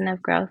next season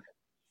of growth,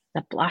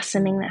 the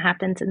blossoming that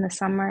happens in the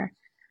summer.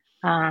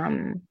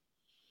 Um,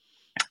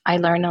 I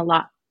learn a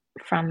lot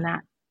from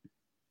that.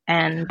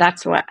 And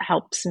that's what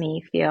helps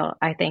me feel,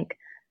 I think,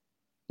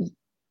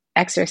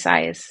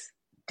 exercise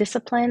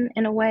discipline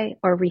in a way,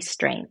 or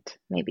restraint.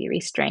 Maybe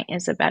restraint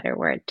is a better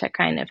word to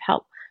kind of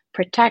help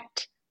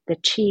protect the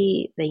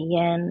chi, the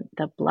yin,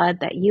 the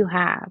blood that you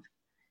have,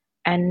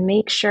 and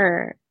make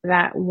sure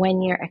that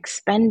when you're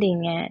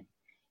expending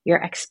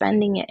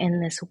it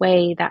in this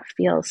way that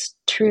feels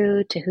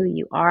true to who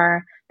you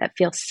are, that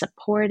feels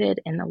supported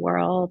in the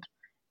world,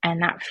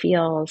 and that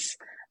feels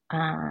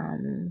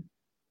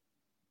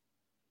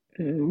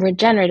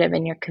regenerative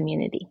in your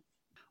community.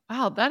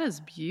 Wow, that is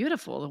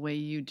beautiful the way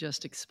you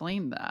just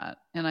explained that.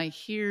 And I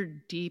hear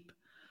deep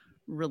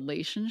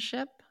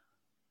relationship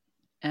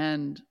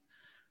and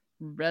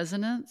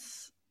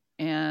resonance,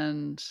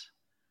 and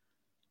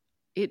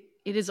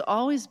it has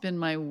always been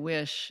my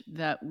wish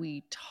that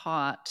we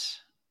taught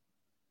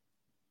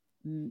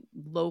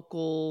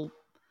local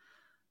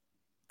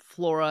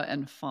flora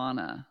and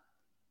fauna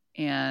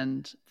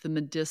and the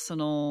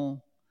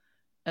medicinal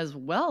as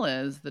well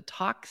as the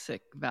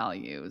toxic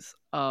values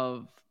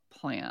of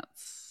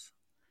plants.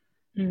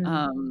 Mm.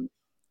 Um,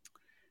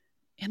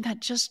 and that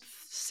just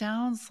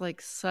sounds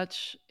like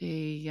such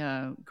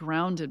a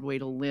grounded way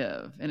to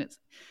live. And it's,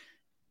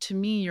 to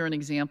me, you're an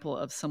example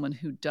of someone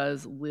who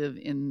does live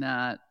in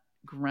that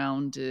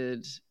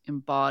grounded,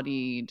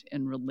 embodied,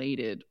 and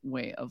related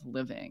way of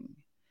living.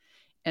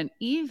 And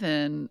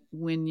even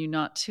when you,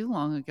 not too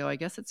long ago, I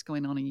guess it's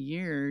going on a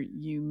year,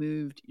 you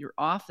moved your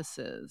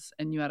offices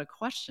and you had a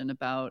question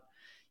about,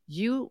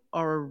 you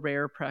are a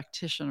rare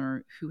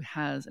practitioner who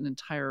has an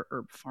entire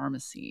herb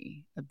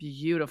pharmacy, a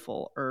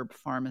beautiful herb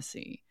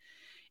pharmacy.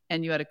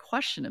 And you had a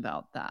question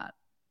about that.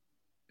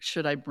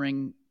 Should I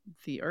bring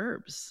the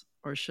herbs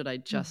or should I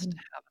just Mm-hmm.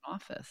 have an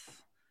office?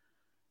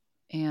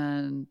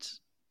 And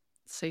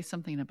say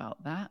something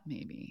about that,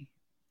 maybe,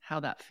 how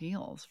that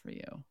feels for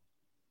you.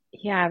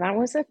 Yeah, that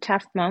was a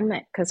tough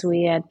moment because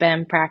we had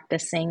been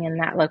practicing in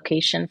that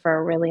location for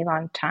a really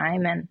long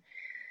time. And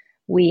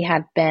we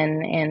had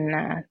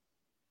been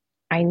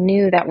I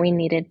knew that we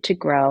needed to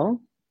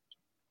grow.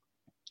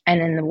 And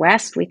in the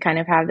West, we kind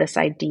of have this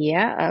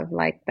idea of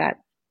like that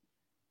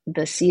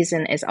the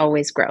season is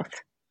always growth.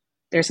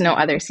 There's no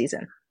Mm-hmm. other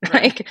season.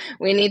 Right. Like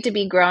we need to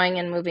be growing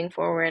and moving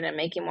forward and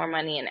making more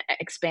money and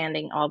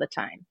expanding all the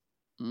time.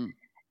 Mm.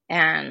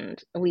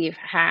 And we've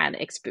had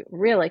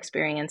real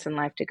experience in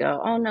life to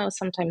go, oh no,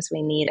 sometimes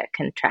we need a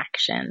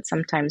contraction.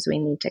 Sometimes we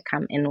need to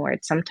come inward.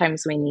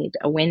 Sometimes we need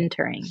a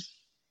wintering.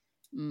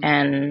 Mm.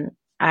 And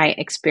I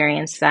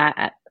experienced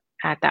that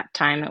at that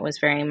time. It was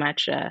very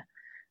much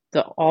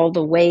all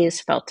the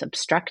ways felt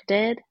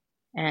obstructed.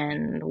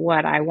 And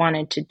what I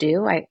wanted to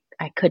do, I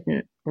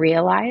couldn't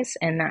realize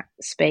in that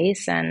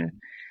space. And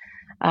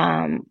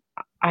um,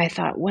 I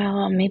thought,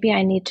 well, maybe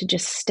I need to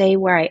just stay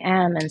where I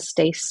am and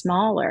stay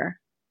smaller.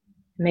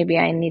 Maybe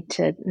I need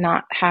to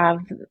not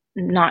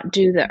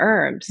do the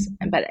herbs.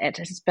 But it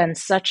has been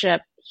such a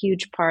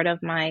huge part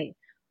of my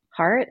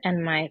heart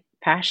and my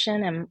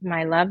passion and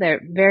my love. There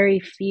are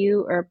very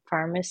few herb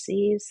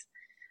pharmacies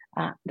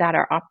that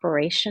are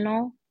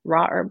operational,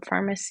 raw herb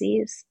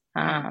pharmacies.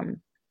 Mm.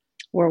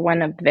 We're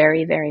one of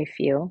very, very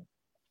few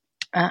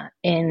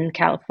in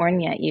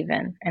California,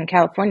 even. And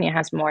California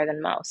has more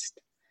than most.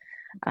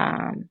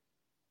 Okay.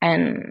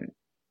 And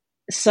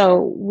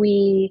so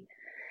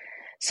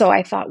so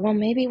I thought, well,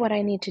 maybe what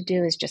I need to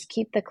do is just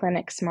keep the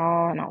clinic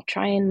small and I'll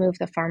try and move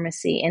the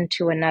pharmacy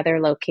into another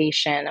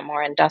location, a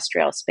more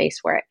industrial space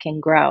where it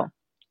can grow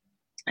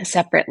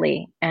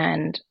separately.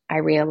 And I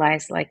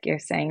realized, like you're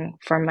saying,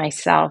 for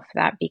myself,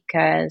 that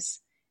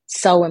because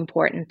it's so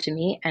important to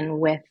me, and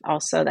with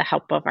also the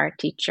help of our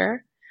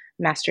teacher,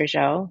 Master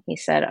Joe, he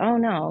said, oh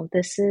no,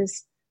 this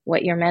is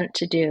what you're meant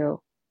to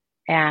do.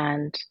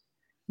 And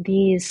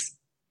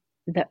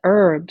the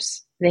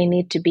herbs, they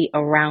need to be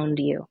around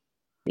you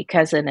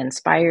because it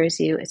inspires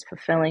you, it's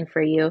fulfilling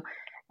for you.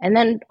 And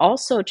then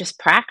also, just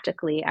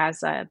practically,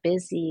 as a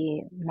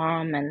busy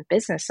mom and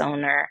business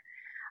owner,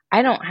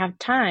 I don't have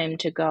time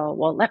to go,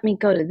 well, let me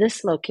go to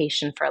this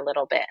location for a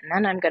little bit. And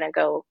then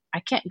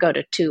I can't go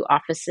to 2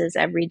 offices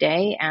every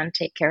day and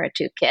take care of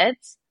 2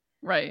 kids.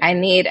 Right. I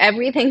need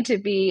everything to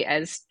be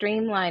as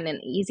streamlined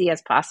and easy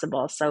as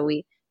possible. So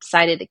we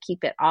decided to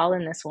keep it all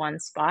in this one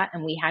spot,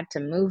 and we had to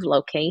move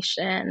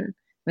location,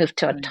 move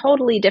to a Right.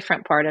 totally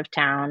different part of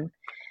town.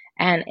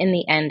 And in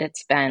the end,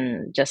 it's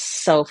been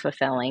just so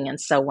fulfilling and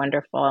so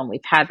wonderful. And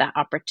we've had that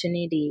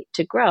opportunity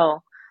to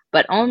grow,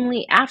 but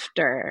only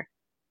after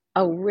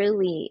a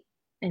really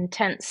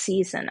intense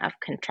season of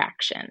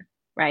contraction,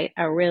 right?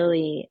 A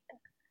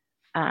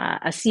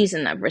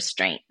season of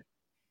restraint.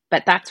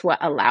 But that's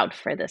what allowed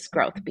for this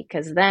growth,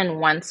 because then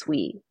once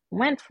we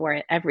went for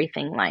it,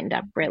 everything lined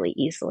up really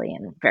easily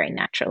and very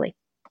naturally.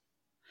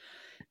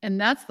 And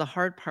that's the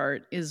hard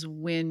part, is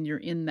when you're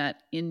in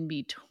that in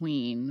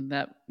between,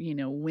 that,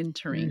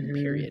 wintering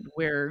Mm-hmm. period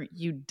where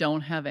you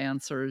don't have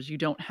answers, you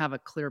don't have a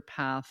clear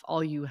path.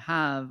 All you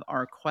have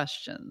are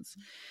questions.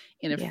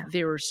 And if Yeah.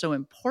 they were so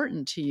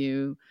important to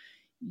you,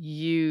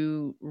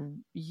 you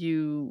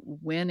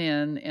went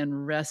in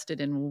and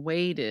rested and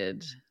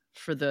waited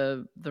for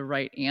the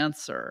right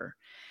answer.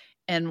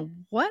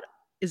 And what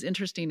is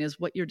interesting is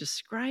what you're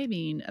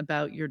describing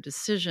about your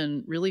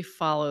decision really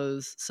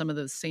follows some of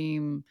the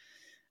same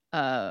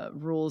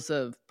rules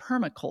of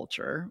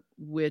permaculture,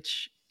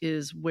 which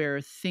is where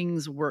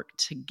things work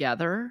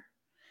together,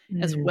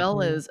 as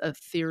well Mm-hmm. as a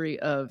theory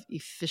of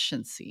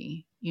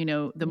efficiency.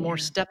 The more Yeah.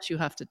 steps you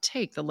have to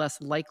take, the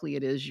less likely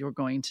it is you're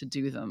going to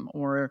do them,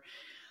 or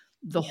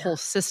the Yeah. whole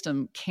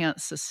system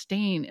can't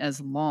sustain as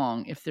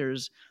long if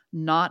there's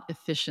not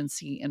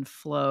efficiency and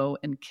flow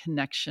and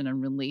connection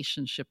and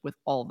relationship with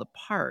all the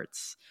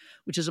parts,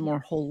 which is a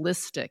more Yes.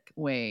 holistic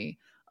way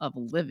of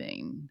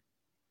living.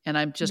 And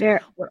I'm just, Very,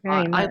 I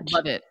very I much.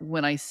 love it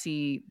when I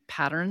see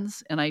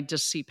patterns, and I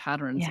just see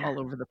patterns Yeah. all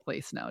over the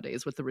place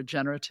nowadays with the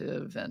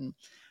regenerative and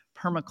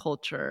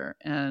permaculture,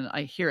 and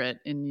I hear it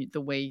in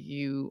the way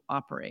you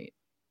operate.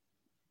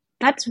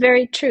 That's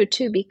very true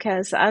too,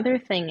 because the other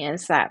thing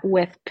is that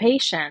with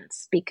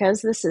patients,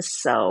 because this is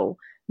so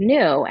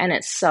new and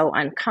it's so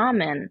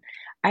uncommon,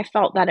 I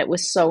felt that it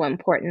was so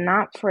important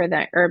not for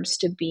the herbs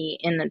to be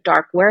in the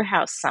dark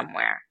warehouse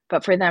somewhere,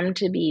 but for them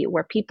to be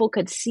where people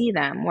could see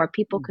them, where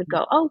people could Mhm,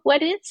 go, oh,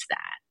 what is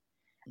that?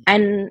 mhm,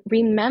 And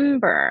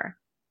remember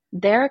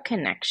their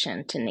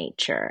connection to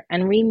nature,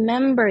 and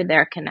remember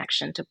their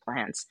connection to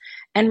plants,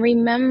 and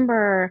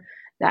remember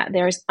that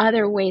there's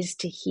other ways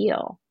to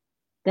heal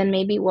than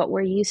maybe what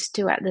we're used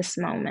to at this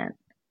moment,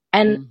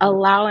 and mhm.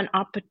 allow an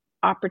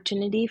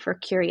opportunity for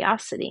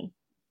curiosity.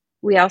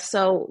 We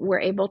also were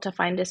able to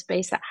find a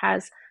space that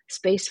has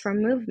space for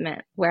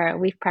movement, where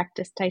we've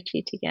practiced Tai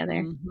Chi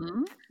together.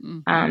 Mhm,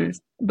 mhm.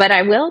 But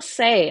I will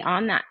say,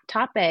 on that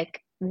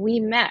topic, we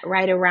met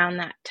right around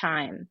that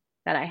time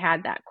that I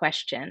had that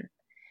question.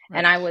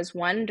 And Right. I was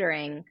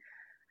wondering,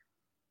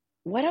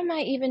 what am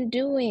I even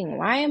doing?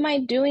 Why am I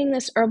doing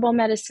this herbal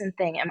medicine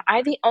thing? Am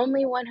I the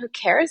only one who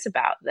cares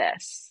about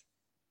this?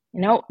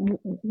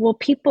 Will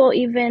people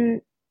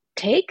even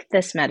take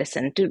this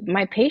medicine? Do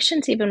my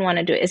patients even want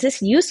to do it? Is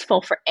this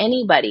useful for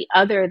anybody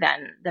other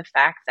than the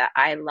fact that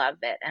I love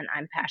it and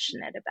I'm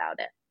passionate about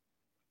it?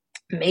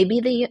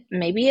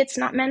 Maybe it's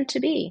not meant to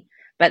be.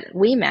 But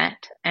we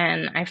met,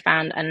 and I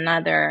found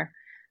another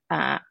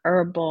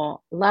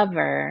herbal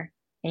lover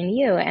in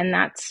you, and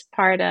that's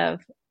part of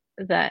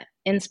the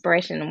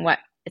inspiration. And what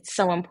it's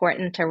so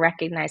important to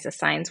recognize the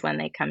signs when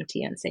they come to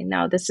you and say,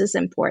 "No, this is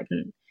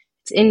important.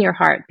 It's in your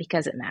heart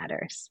because it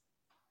matters."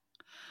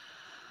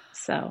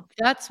 So,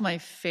 That's my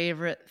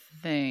favorite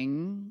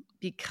thing,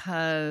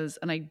 because,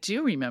 and I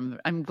do remember,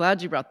 I'm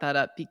glad you brought that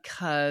up,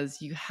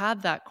 because you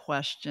had that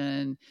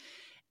question,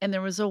 and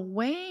there was a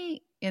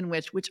way in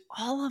which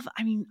all of,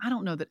 I mean, I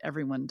don't know that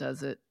everyone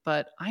does it,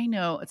 but I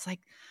know it's like,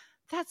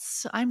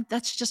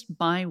 that's just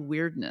my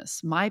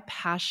weirdness, my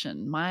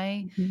passion,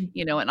 mhm,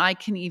 and I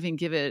can even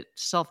give it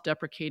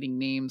self-deprecating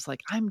names,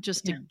 like, I'm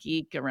just a yeah,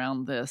 geek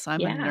around this,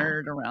 I'm a yeah,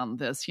 nerd around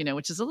this,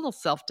 which is a little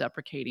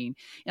self-deprecating.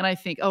 And I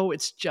think, oh,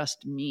 it's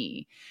just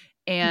me.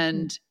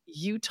 And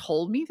you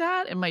told me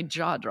that, and my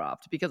jaw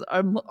dropped because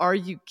are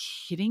you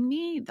kidding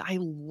me? I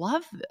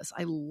love this.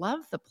 I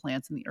love the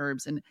plants and the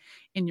herbs and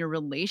in your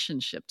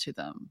relationship to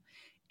them.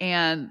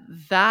 And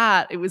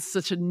that it was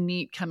such a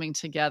neat coming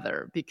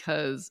together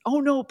because, oh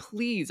no,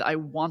 please, I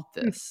want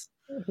this.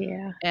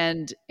 Yeah.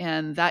 And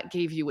that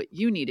gave you what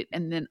you needed.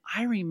 And then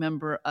I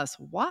remember us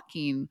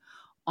walking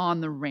on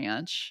the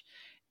ranch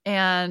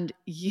and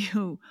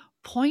you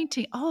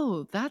pointing,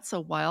 oh, that's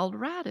a wild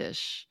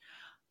radish.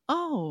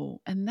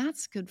 Oh, and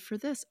that's good for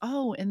this.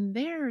 Oh, and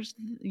there's,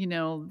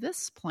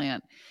 this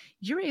plant.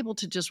 You're able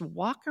to just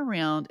walk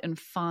around and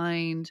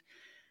find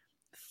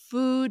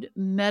food,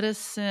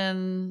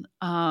 medicine,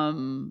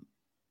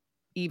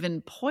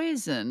 even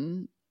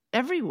poison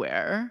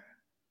everywhere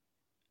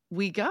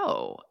we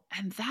go.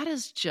 And that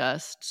is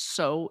just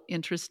so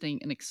interesting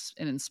and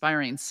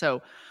inspiring.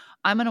 So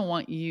I'm going to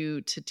want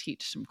you to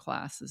teach some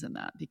classes in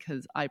that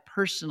because I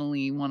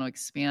personally want to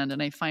expand.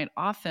 And I find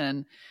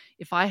often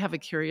if I have a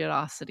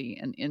curiosity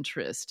and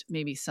interest,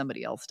 maybe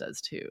somebody else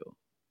does too.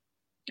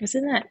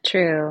 Isn't that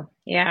true?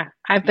 Yeah.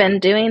 I've Yeah. been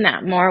doing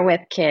that more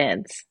with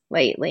kids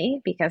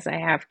lately because I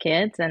have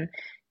kids and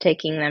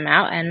taking them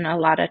out. And a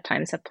lot of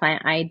times a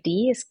plant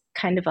ID is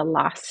kind of a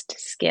lost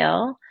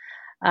skill.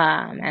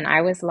 And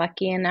I was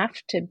lucky enough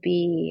to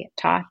be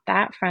taught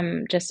that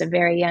from just a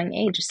very young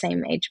age, the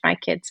same age my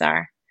kids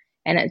are.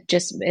 And it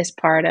just is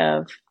part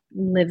of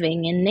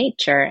living in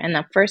nature. And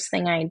the first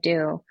thing I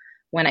do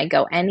when I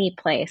go any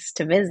place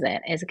to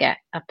visit is get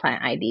a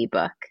plant ID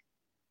book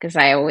because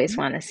I always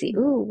want to see, Mm.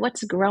 ooh,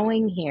 what's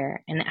growing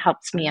here? And it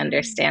helps me Oh.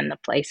 understand the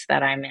place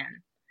that I'm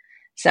in.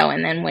 So,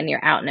 and then when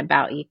you're out and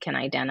about, you can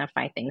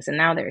identify things. And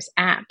now there's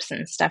apps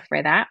and stuff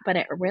for that, but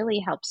it really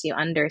helps you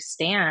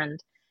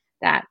understand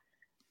that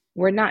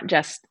we're not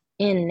just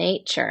in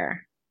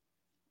nature,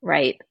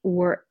 right?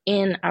 We're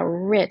in a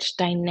rich,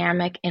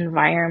 dynamic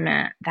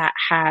environment that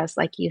has,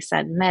 like you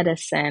said,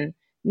 medicine,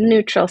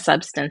 neutral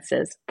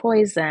substances,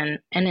 poison.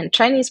 And in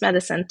Chinese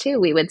medicine, too,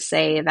 we would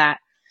say that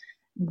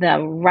the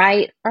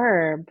right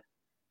herb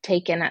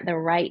taken at the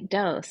right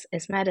dose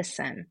is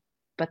medicine,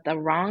 but the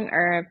wrong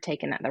herb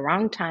taken at the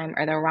wrong time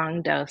or the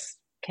wrong dose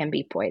can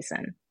be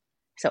poison.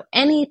 So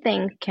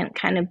anything can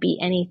kind of be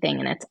anything,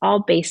 and it's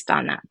all based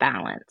on that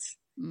balance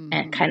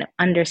and Mm-hmm. kind of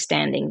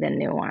understanding the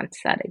nuance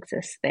that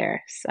exists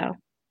there. So,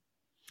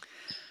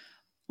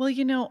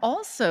 Well,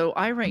 also,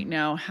 I right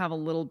now have a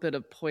little bit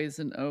of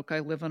poison oak. I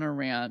live on a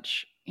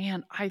ranch,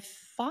 and I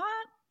thought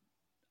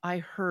I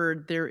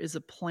heard there is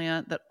a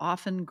plant that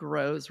often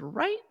grows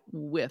right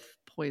with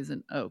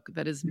poison oak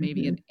that is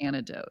maybe an mhm.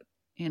 antidote.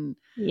 And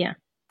Yeah.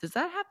 does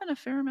that happen a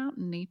fair amount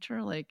in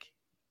nature? Like,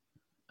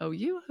 oh,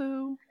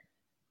 yoo-hoo.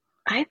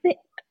 I think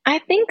I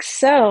think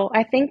so.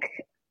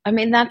 I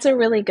mean that's a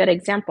really good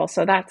example.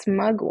 So that's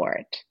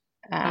mugwort,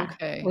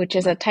 Okay. which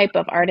is a type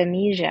of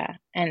artemisia,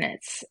 and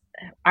it's.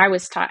 I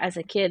was taught as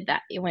a kid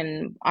that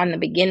when on the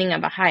beginning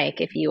of a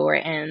hike, if you were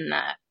in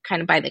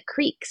kind of by the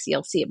creeks,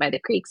 you'll see it by the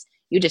creeks.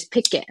 You just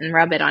pick it and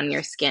rub it on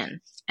your skin,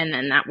 and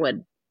then that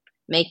would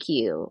make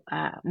you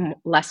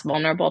less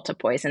vulnerable to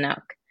poison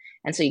oak.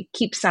 And so you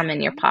keep some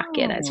in your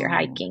pocket as you're Oh,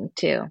 hiking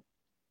too.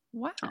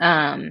 wow.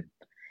 Um,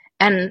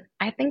 and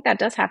I think that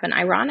does happen.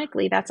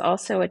 Ironically, that's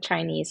also a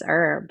Chinese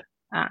herb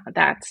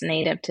that's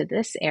native to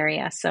this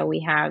area. So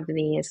we have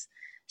these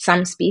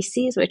some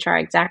species which are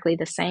exactly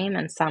the same,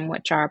 and some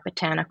which are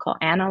botanical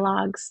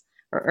analogs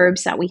or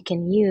herbs that we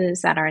can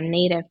use that are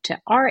native to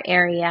our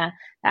area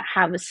that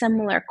have a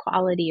similar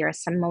quality or a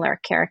similar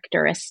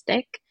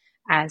characteristic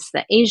as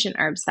the Asian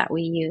herbs that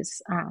we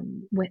use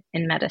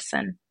in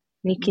medicine.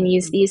 And you can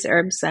use Mhm. these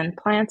herbs and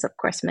plants, of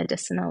course,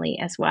 medicinally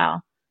as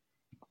well.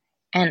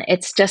 And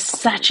it's just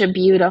such a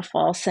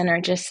beautiful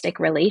synergistic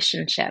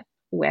relationship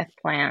with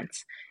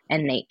plants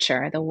and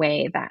nature, the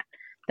way that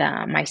the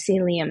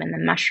mycelium and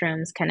the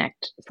mushrooms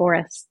connect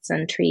forests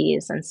and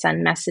trees and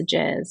send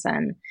messages,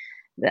 and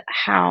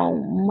how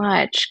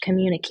much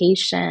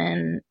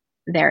communication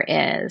there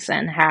is,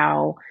 and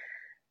how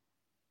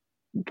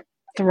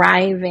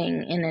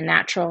thriving in a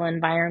natural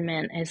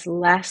environment is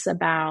less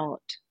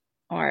about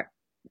or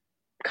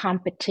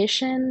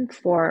competition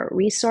for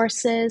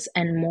resources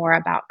and more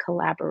about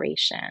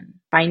collaboration,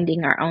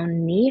 finding our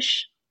own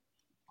niche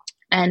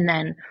and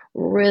then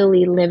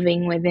really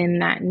living within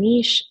that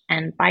niche.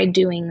 And by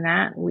doing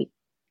that, we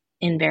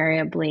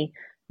invariably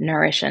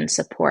nourish and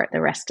support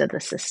the rest of the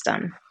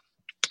system.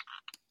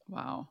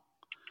 Wow.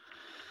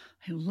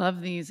 I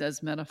love these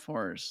as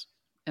metaphors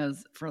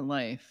as for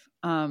life.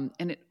 And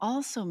it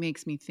also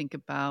makes me think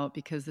about,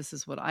 because this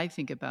is what I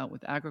think about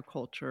with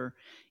agriculture,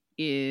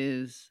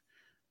 is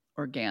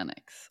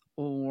organics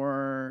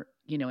or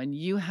and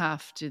you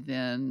have to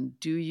then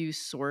do you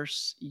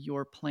source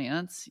your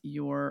plants,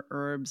 your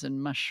herbs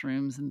and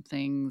mushrooms and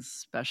things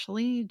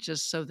specially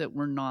just so that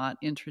we're not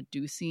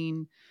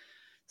introducing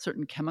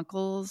certain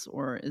chemicals,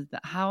 or is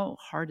that, how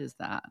hard is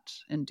that,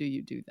 and do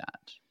you do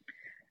that?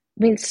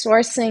 I mean,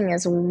 sourcing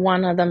is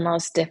one of the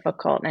most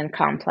difficult and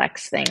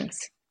complex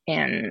things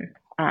in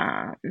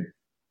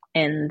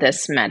in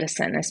this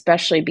medicine,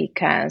 especially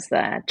because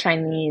the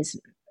Chinese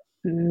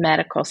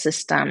medical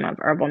system of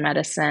herbal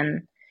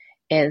medicine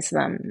is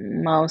the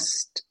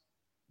most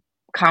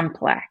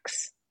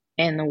complex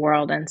in the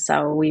world. And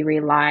so we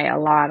rely a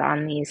lot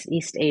on these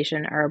East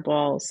Asian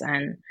herbals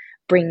and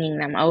bringing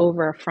them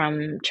over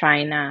from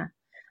China,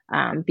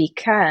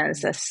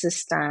 because the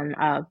system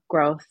of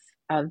growth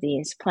of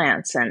these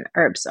plants and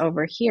herbs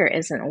over here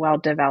isn't well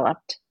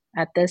developed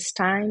at this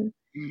time.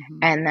 Mm-hmm.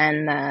 And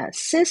then the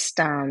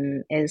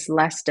system is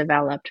less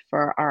developed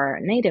for our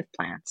native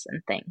plants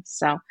and things.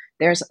 So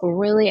there's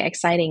really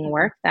exciting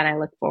work that I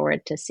look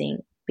forward to seeing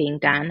being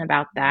done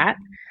about that.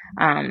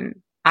 Um,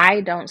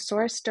 I don't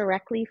source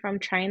directly from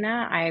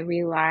China. I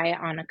rely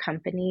on a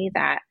company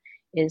that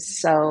is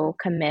so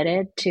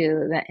committed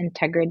to the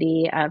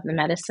integrity of the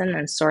medicine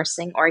and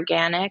sourcing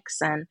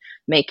organics and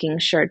making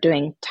sure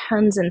doing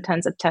tons and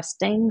tons of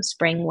testing,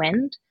 Spring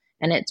Wind.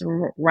 And it's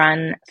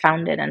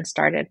founded and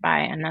started by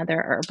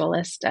another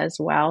herbalist as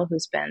well,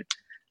 who's been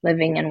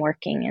living and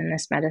working in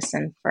this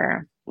medicine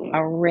for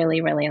a really,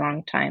 really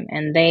long time.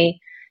 And they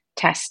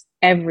test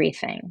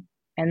everything,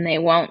 and they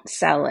won't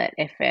sell it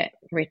if it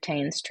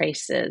retains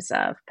traces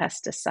of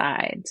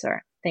pesticides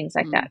or things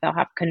like that. They'll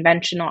have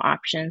conventional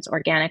options,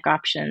 organic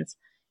options.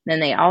 Then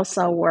they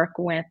also work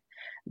with,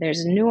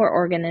 there's a newer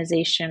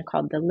organization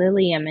called the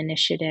Lilium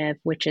Initiative,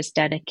 which is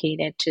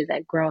dedicated to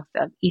the growth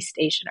of East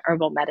Asian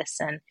herbal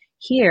medicine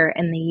here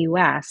in the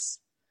US,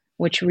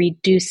 which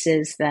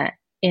reduces the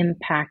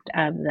impact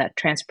of the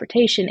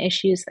transportation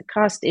issues, the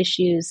cost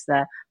issues,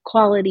 the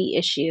quality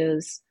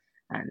issues,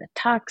 and the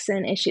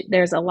toxin issue.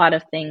 There's a lot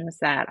of things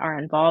that are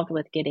involved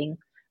with getting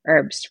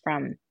herbs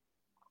from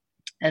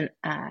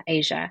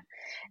Asia.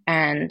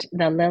 And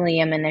the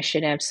Lilium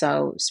Initiative,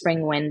 so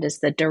Spring Wind is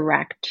the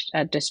direct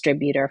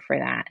distributor for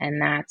that.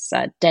 And that's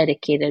a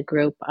dedicated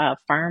group of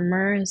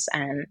farmers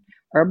and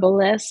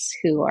herbalists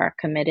who are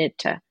committed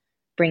to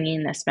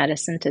bringing this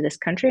medicine to this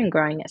country and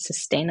growing it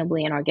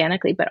sustainably and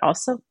organically, but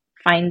also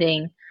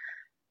figuring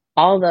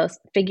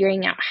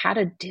out how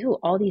to do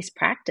all these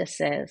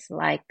practices.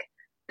 Like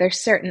there's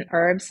certain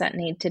herbs that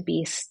need to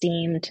be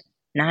steamed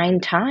 9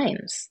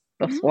 times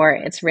before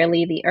it's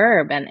really the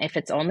herb. And if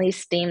it's only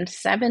steamed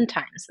 7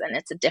 times, then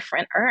it's a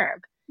different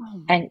herb.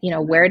 And,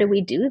 where do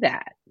we do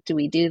that? Do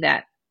we do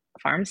that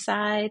farm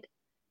side?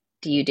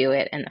 Do you do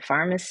it in the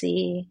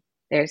pharmacy?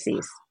 There's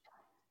these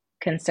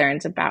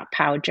concerns about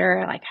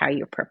powder, like how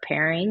you're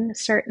preparing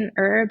certain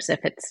herbs. If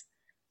it's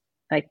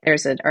like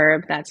there's an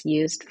herb that's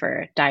used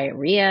for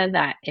diarrhea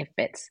that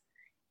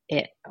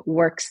it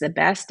works the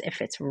best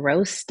if it's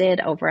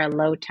roasted over a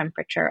low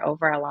temperature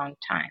over a long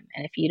time.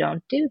 And if you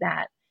don't do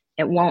that,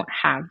 it won't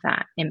have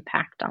that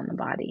impact on the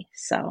body.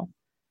 So,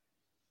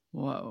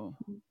 whoa,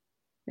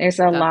 there's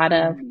a lot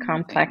of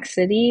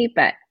complexity,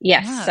 but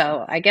yes. Yeah.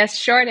 So I guess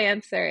short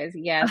answer is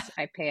yes,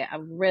 I pay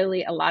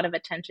a lot of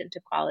attention to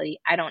quality.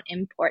 I don't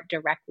import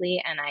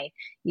directly, and I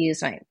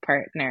use my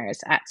partners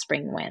at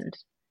Spring Wind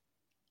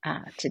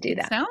to do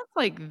that. It sounds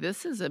like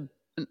this is an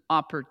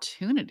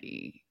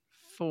opportunity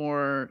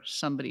for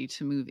somebody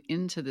to move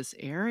into this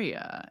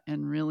area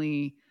and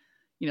really,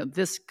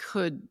 this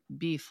could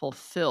be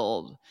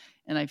fulfilled.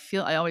 And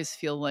I always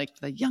feel like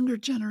the younger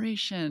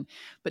generation,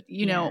 but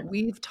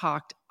we've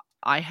talked,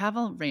 I have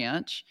a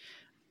ranch.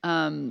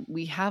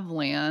 We have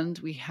land,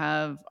 we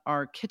have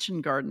our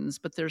kitchen gardens,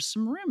 but there's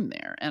some room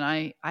there. And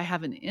I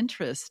have an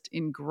interest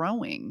in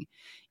growing.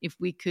 If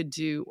we could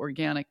do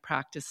organic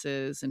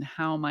practices, and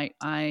how might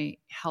I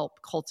help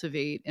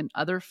cultivate and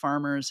other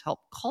farmers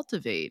help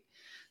cultivate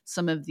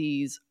some of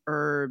these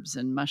herbs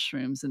and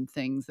mushrooms and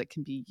things that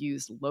can be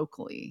used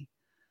locally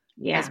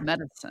as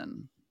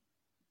medicine.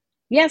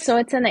 Yeah, so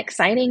it's an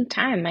exciting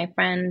time. My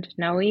friend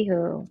Noe,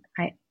 who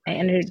I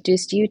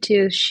introduced you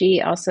to,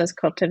 she also is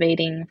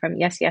cultivating from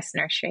Yes Yes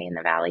Nursery in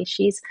the Valley.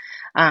 She's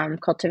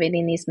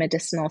cultivating these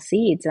medicinal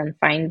seeds and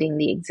finding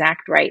the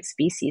exact right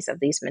species of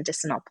these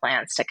medicinal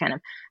plants to kind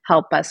of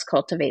help us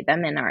cultivate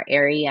them in our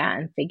area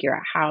and figure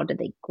out how do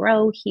they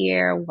grow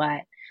here,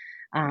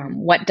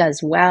 what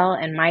does well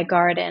in my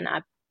garden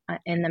up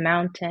in the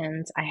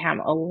mountains. I have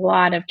a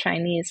lot of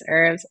Chinese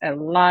herbs, a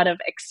lot of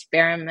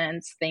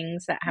experiments,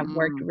 things that have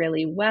worked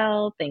really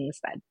well, things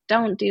that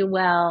don't do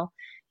well.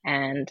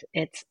 And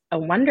it's a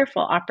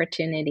wonderful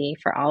opportunity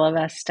for all of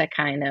us to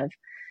kind of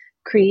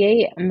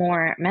create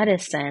more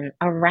medicine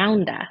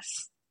around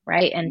us,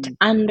 right? And to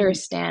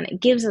understand,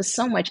 it gives us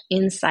so much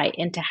insight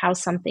into how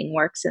something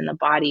works in the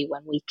body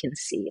when we can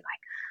see,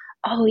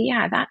 like, oh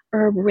yeah, that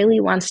herb really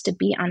wants to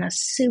be on a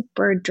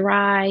super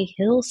dry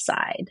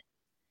hillside.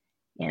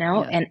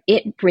 And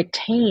it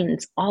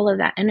retains all of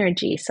that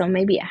energy. So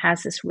maybe it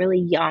has this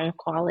really young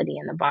quality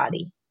in the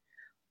body,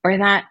 or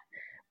that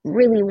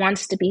really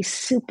wants to be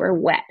super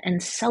wet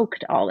and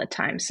soaked all the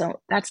time. So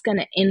that's going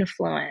to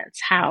influence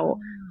how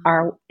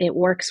it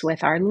works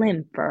with our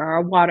lymph or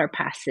our water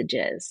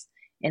passages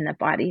in the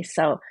body.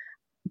 So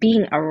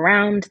being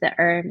around the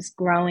herbs,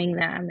 growing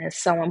them is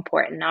so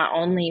important, not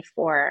only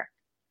for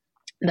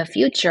the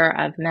future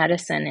of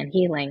medicine and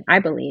healing, I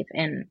believe,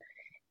 in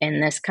in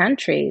this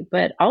country,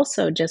 but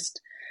also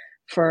just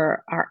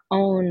for our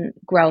own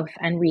growth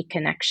and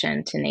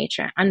reconnection to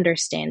nature,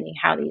 understanding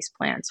how these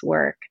plants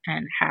work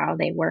and how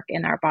they work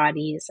in our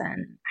bodies,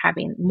 and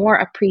having more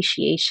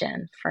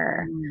appreciation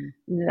for Mm.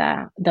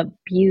 the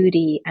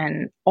beauty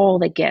and all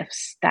the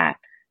gifts that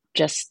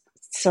just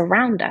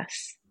surround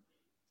us.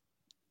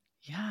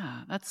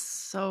 Yeah, that's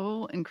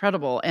so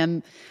incredible.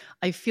 And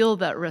I feel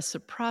that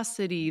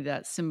reciprocity,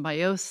 that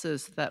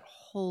symbiosis, that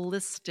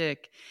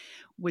holistic,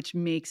 which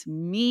makes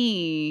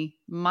me,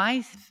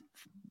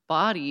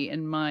 body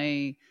and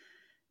my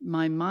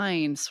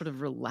mind sort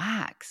of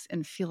relax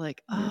and feel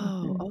like,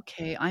 oh, Mm-hmm.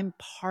 okay, I'm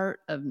part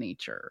of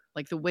nature.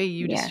 Like the way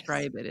you Yes.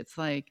 describe it, it's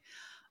like,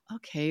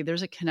 okay,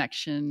 there's a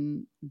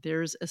connection,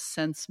 there's a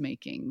sense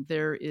making,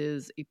 there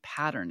is a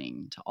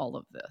patterning to all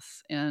of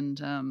this. And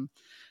I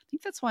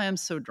think that's why I'm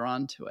so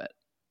drawn to it.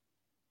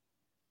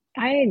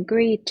 I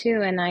agree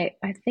too. And I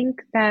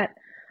think that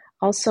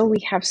also we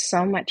have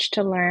so much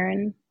to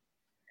learn.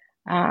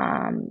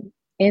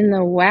 In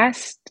the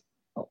West,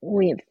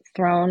 we've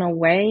thrown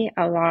away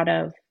a lot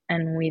of,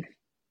 and we've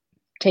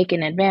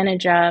taken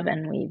advantage of,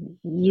 and we've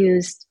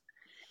used,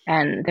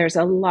 and there's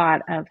a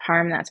lot of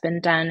harm that's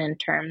been done in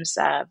terms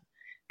of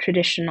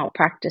traditional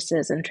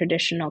practices and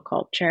traditional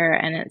culture.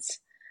 And it's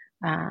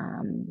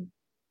um,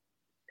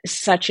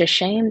 such a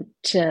shame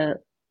to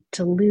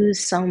lose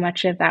so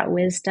much of that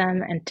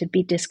wisdom and to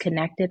be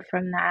disconnected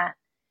from that.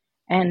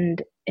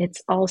 And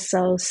it's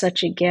also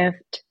such a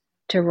gift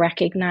to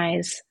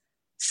recognize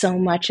so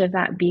much of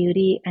that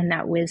beauty and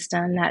that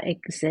wisdom that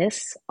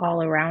exists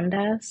all around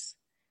us,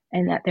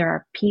 and that there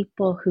are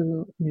people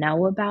who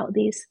know about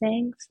these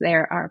things.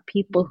 There are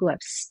people who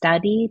have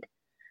studied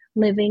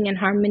living in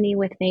harmony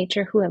with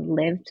nature, who have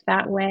lived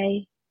that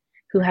way,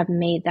 who have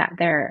made that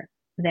their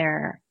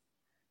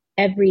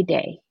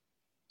everyday.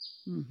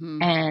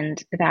 Mm-hmm.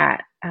 And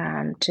that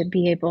to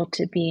be able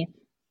to be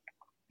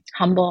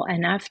humble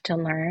enough to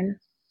learn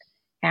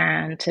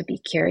and to be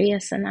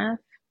curious enough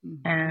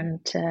Mm-hmm.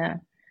 and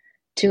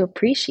to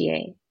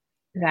appreciate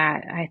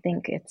that, I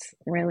think it's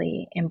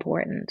really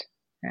important.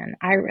 And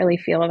I really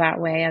feel that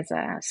way as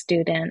a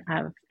student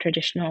of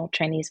traditional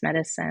Chinese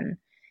medicine.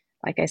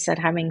 Like I said,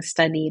 having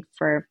studied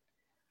for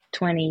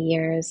 20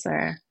 years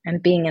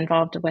and being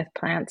involved with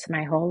plants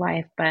my whole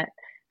life, but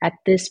at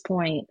this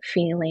point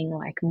feeling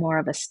like more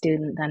of a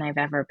student than I've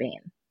ever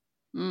been.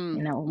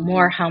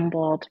 More Mm-hmm.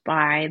 humbled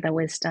by the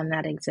wisdom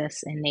that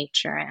exists in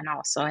nature and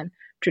also in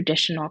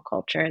traditional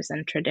cultures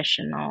and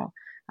traditional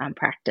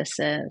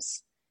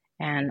practices.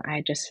 And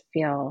I just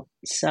feel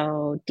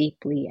so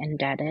deeply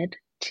indebted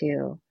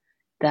to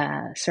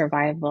the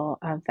survival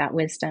of that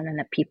wisdom and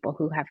the people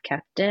who have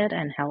kept it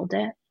and held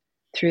it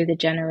through the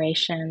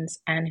generations,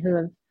 and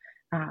who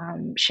have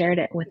shared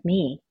it with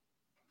me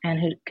and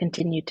who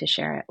continue to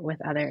share it with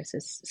others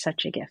is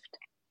such a gift.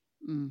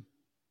 Mm.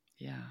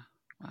 Yeah.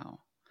 Wow.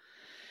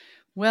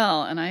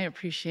 Well, and I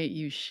appreciate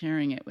you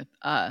sharing it with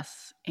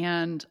us.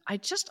 And I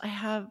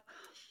have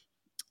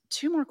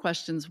two more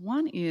questions.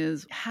 One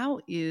is, how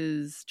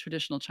is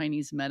traditional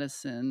Chinese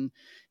medicine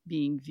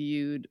being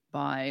viewed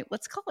by,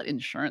 let's call it,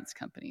 insurance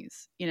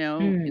companies?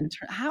 Mm.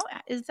 How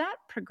is that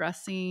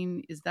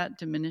progressing? Is that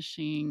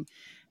diminishing?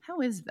 How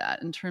is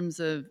that in terms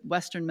of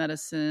Western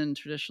medicine,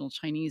 traditional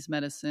Chinese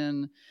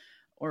medicine,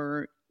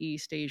 or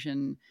East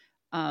Asian?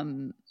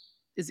 Um,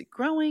 is it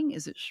growing?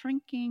 Is it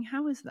shrinking?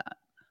 How is that?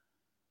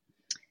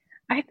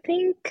 I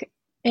think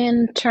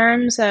in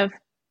terms of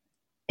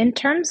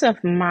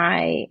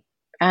my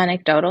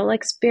anecdotal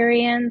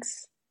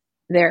experience,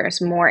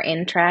 there's more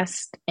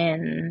interest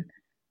in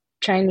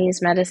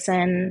Chinese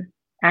medicine,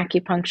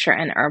 acupuncture,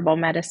 and herbal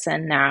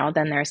medicine now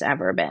than there's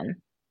ever been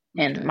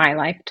in Okay. my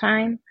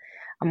lifetime.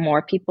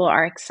 More people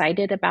are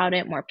excited about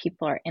it, more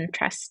people are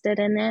interested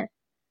in it.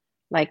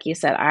 Like you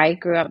said, I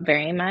grew up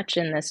very much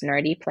in this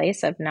nerdy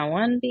place of no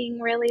one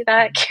being really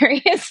that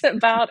curious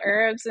about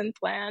herbs and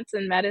plants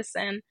and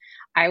medicine.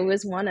 I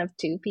was one of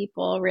two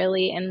people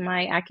really in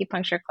my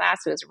acupuncture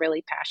class who was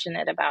really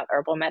passionate about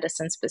herbal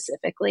medicine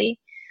specifically.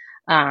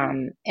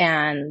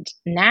 And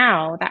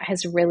now that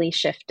has really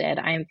shifted.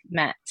 I've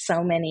met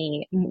so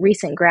many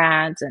recent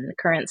grads and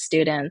current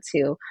students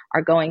who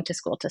are going to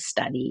school to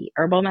study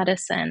herbal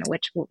medicine,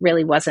 which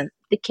really wasn't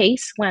the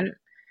case when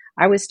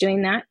I was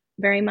doing that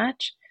very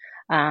much.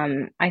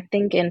 I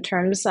think in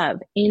terms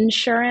of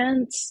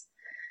insurance,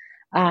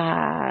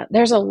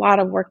 there's a lot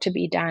of work to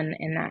be done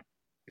in that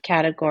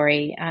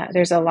category.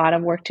 There's a lot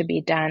of work to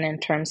be done in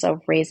terms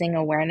of raising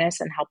awareness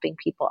and helping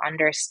people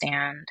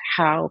understand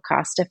how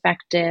cost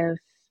effective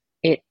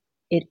it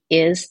it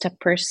is to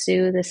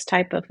pursue this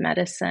type of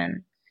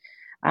medicine,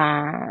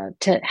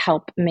 to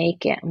help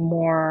make it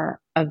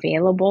more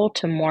available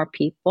to more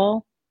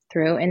people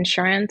through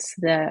insurance.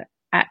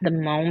 At the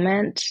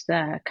moment,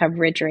 the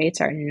coverage rates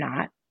are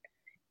not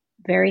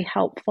very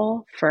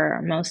helpful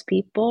for most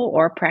people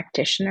or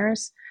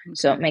practitioners.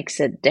 So it Okay. makes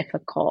a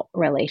difficult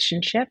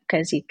relationship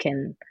because you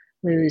can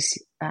lose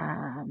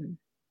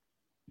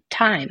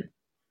time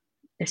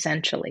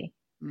essentially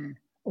Mm.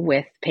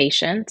 with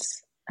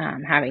patients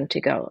having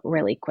to go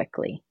really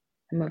quickly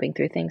and moving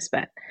through things.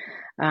 But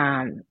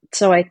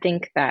so I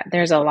think that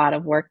there's a lot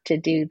of work to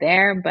do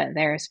there, but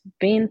there's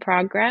been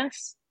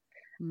progress.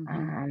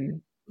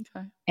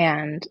 Okay.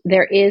 And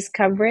there is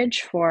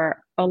coverage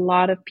for a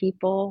lot of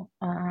people,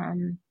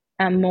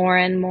 more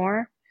and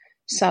more.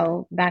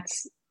 So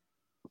that's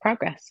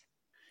progress.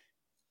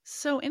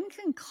 So, in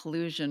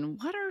conclusion,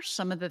 what are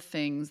some of the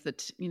things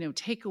that,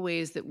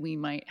 takeaways that we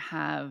might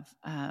have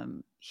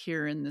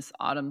here in this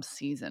autumn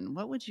season?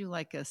 What would you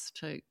like us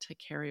to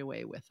carry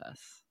away with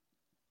us?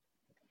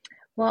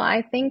 Well,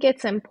 I think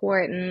it's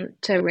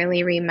important to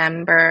really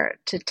remember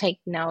to take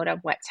note of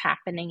what's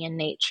happening in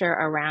nature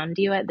around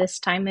you at this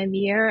time of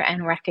year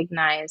and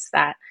recognize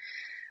that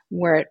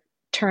we're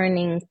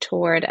turning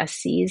toward a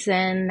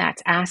season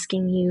that's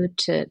asking you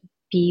to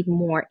be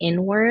more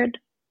inward,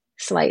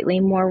 slightly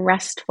more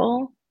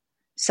restful.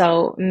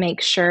 So make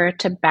sure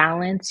to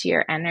balance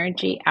your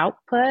energy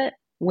output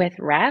with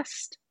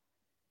rest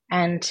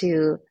and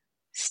to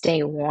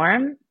stay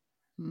warm.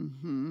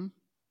 Mm-hmm.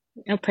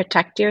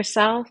 Protect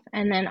yourself,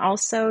 and then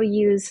also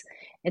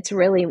it's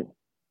really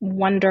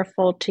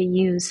wonderful to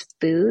use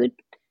food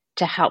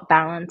to help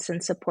balance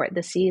and support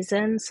the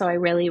season. So I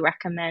really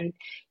recommend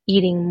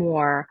eating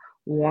more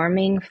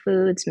warming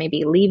foods,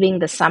 maybe leaving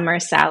the summer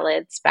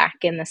salads back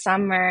in the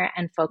summer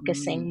and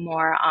focusing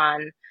more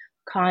on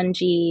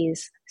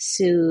congees,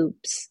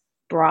 soups,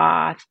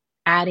 broth,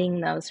 adding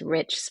those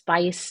rich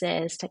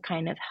spices to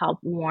kind of help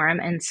warm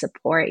and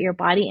support your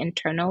body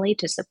internally,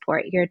 to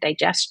support your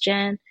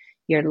digestion,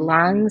 your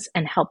lungs,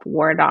 and help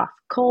ward off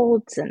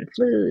colds and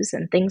flus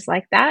and things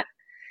like that.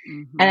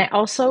 And I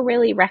also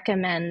really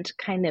recommend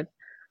kind of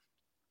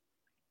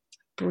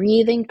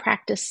breathing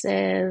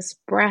practices,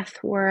 breath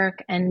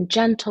work, and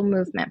gentle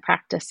movement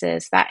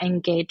practices that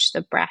engage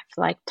the breath,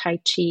 like Tai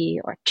Chi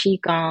or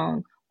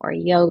Qigong or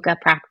yoga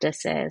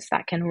practices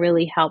that can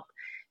really help.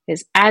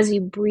 Because as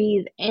you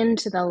breathe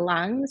into the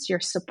lungs,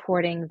 you're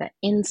supporting the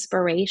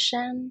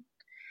inspiration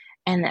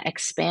and the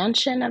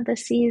expansion of the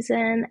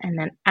season. And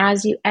then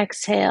as you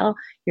exhale,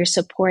 you're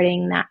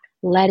supporting that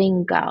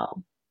letting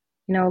go,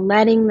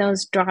 letting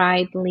those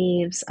dried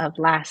leaves of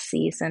last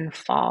season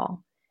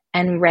fall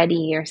and ready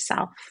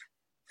yourself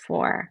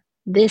for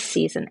this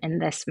season in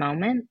this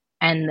moment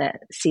and the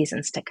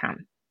seasons to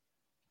come.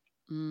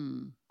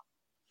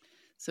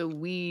 So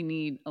we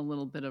need a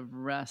little bit of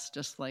rest,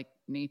 just like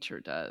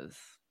nature does.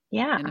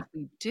 Yeah. And if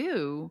we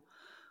do,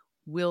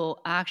 we'll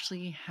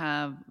actually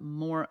have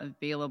more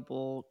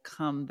available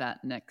come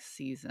that next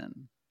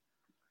season.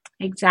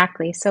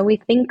 Exactly. So we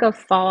think of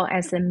fall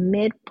as the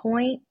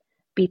midpoint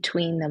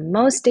between the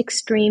most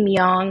extreme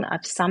yang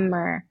of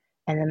summer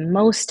and the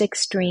most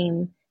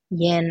extreme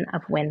yin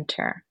of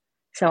winter.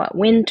 So at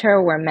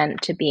winter, we're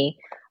meant to be,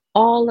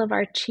 all of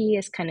our chi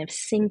is kind of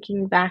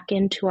sinking back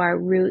into our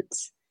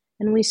roots,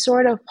 and we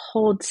sort of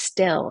hold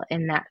still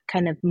in that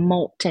kind of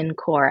molten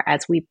core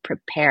as we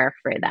prepare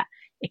for that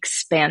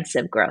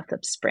expansive growth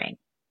of spring.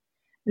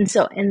 And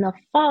so in the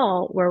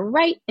fall, we're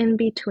right in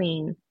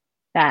between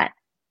that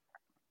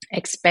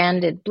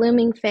expanded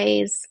blooming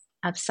phase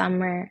of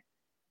summer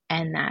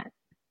and that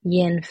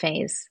yin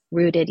phase,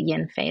 rooted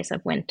yin phase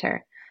of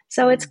winter.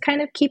 So it's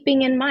kind of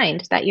keeping in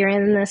mind that you're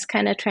in this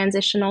kind of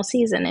transitional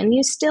season, and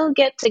you still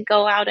get to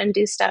go out and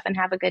do stuff and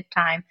have a good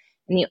time.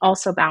 And you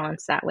also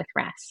balance that with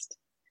rest.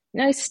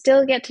 You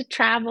still get to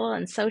travel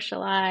and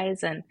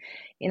socialize and,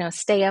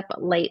 stay up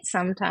late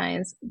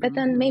sometimes, but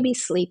then maybe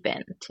sleep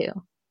in too.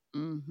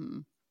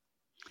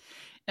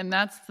 And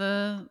that's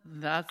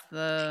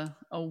the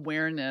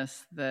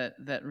awareness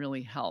that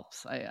really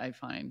helps. I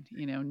find,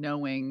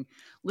 knowing,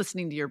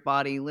 listening to your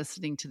body,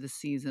 listening to the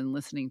season,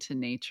 listening to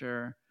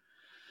nature.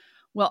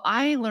 Well,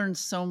 I learned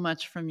so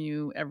much from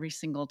you every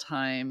single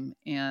time,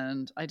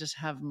 and I just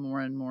have more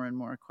and more and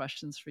more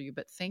questions for you.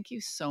 But thank you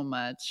so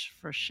much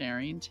for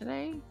sharing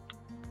today.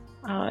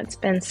 Oh, it's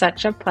been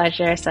such a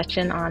pleasure, such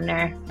an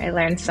honor. I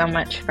learned so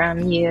much from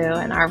you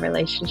and our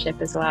relationship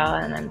as well,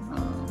 and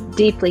I'm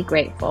deeply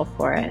grateful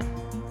for it.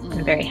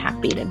 I'm very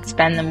happy to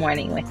spend the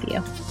morning with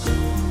you.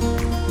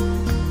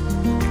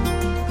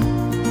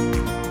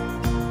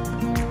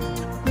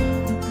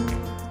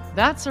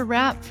 That's a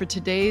wrap for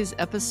today's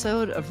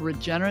episode of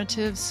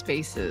Regenerative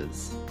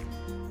Spaces.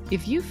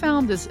 If you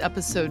found this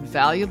episode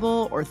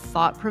valuable or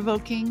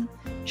thought-provoking,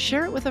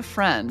 share it with a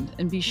friend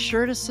and be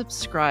sure to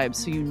subscribe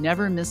so you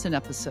never miss an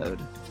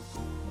episode.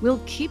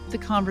 We'll keep the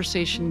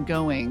conversation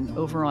going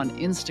over on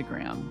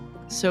Instagram,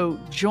 so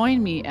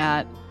join me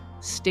at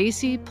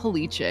Stacy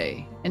Police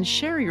and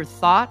share your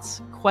thoughts,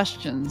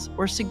 questions,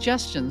 or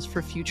suggestions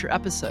for future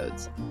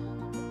episodes.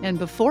 And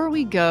before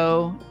we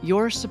go,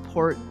 your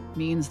support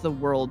means the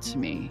world to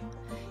me.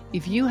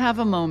 If you have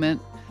a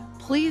moment,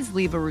 please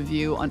leave a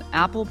review on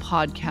Apple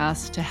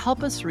Podcasts to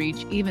help us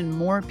reach even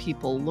more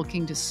people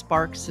looking to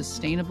spark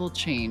sustainable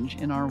change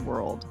in our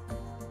world.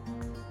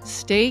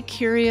 Stay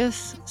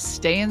curious,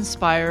 stay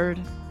inspired,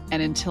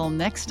 and until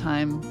next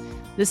time,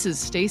 this is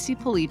Stacy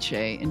Police,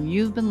 and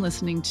you've been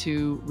listening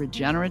to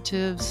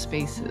Regenerative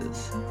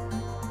Spaces.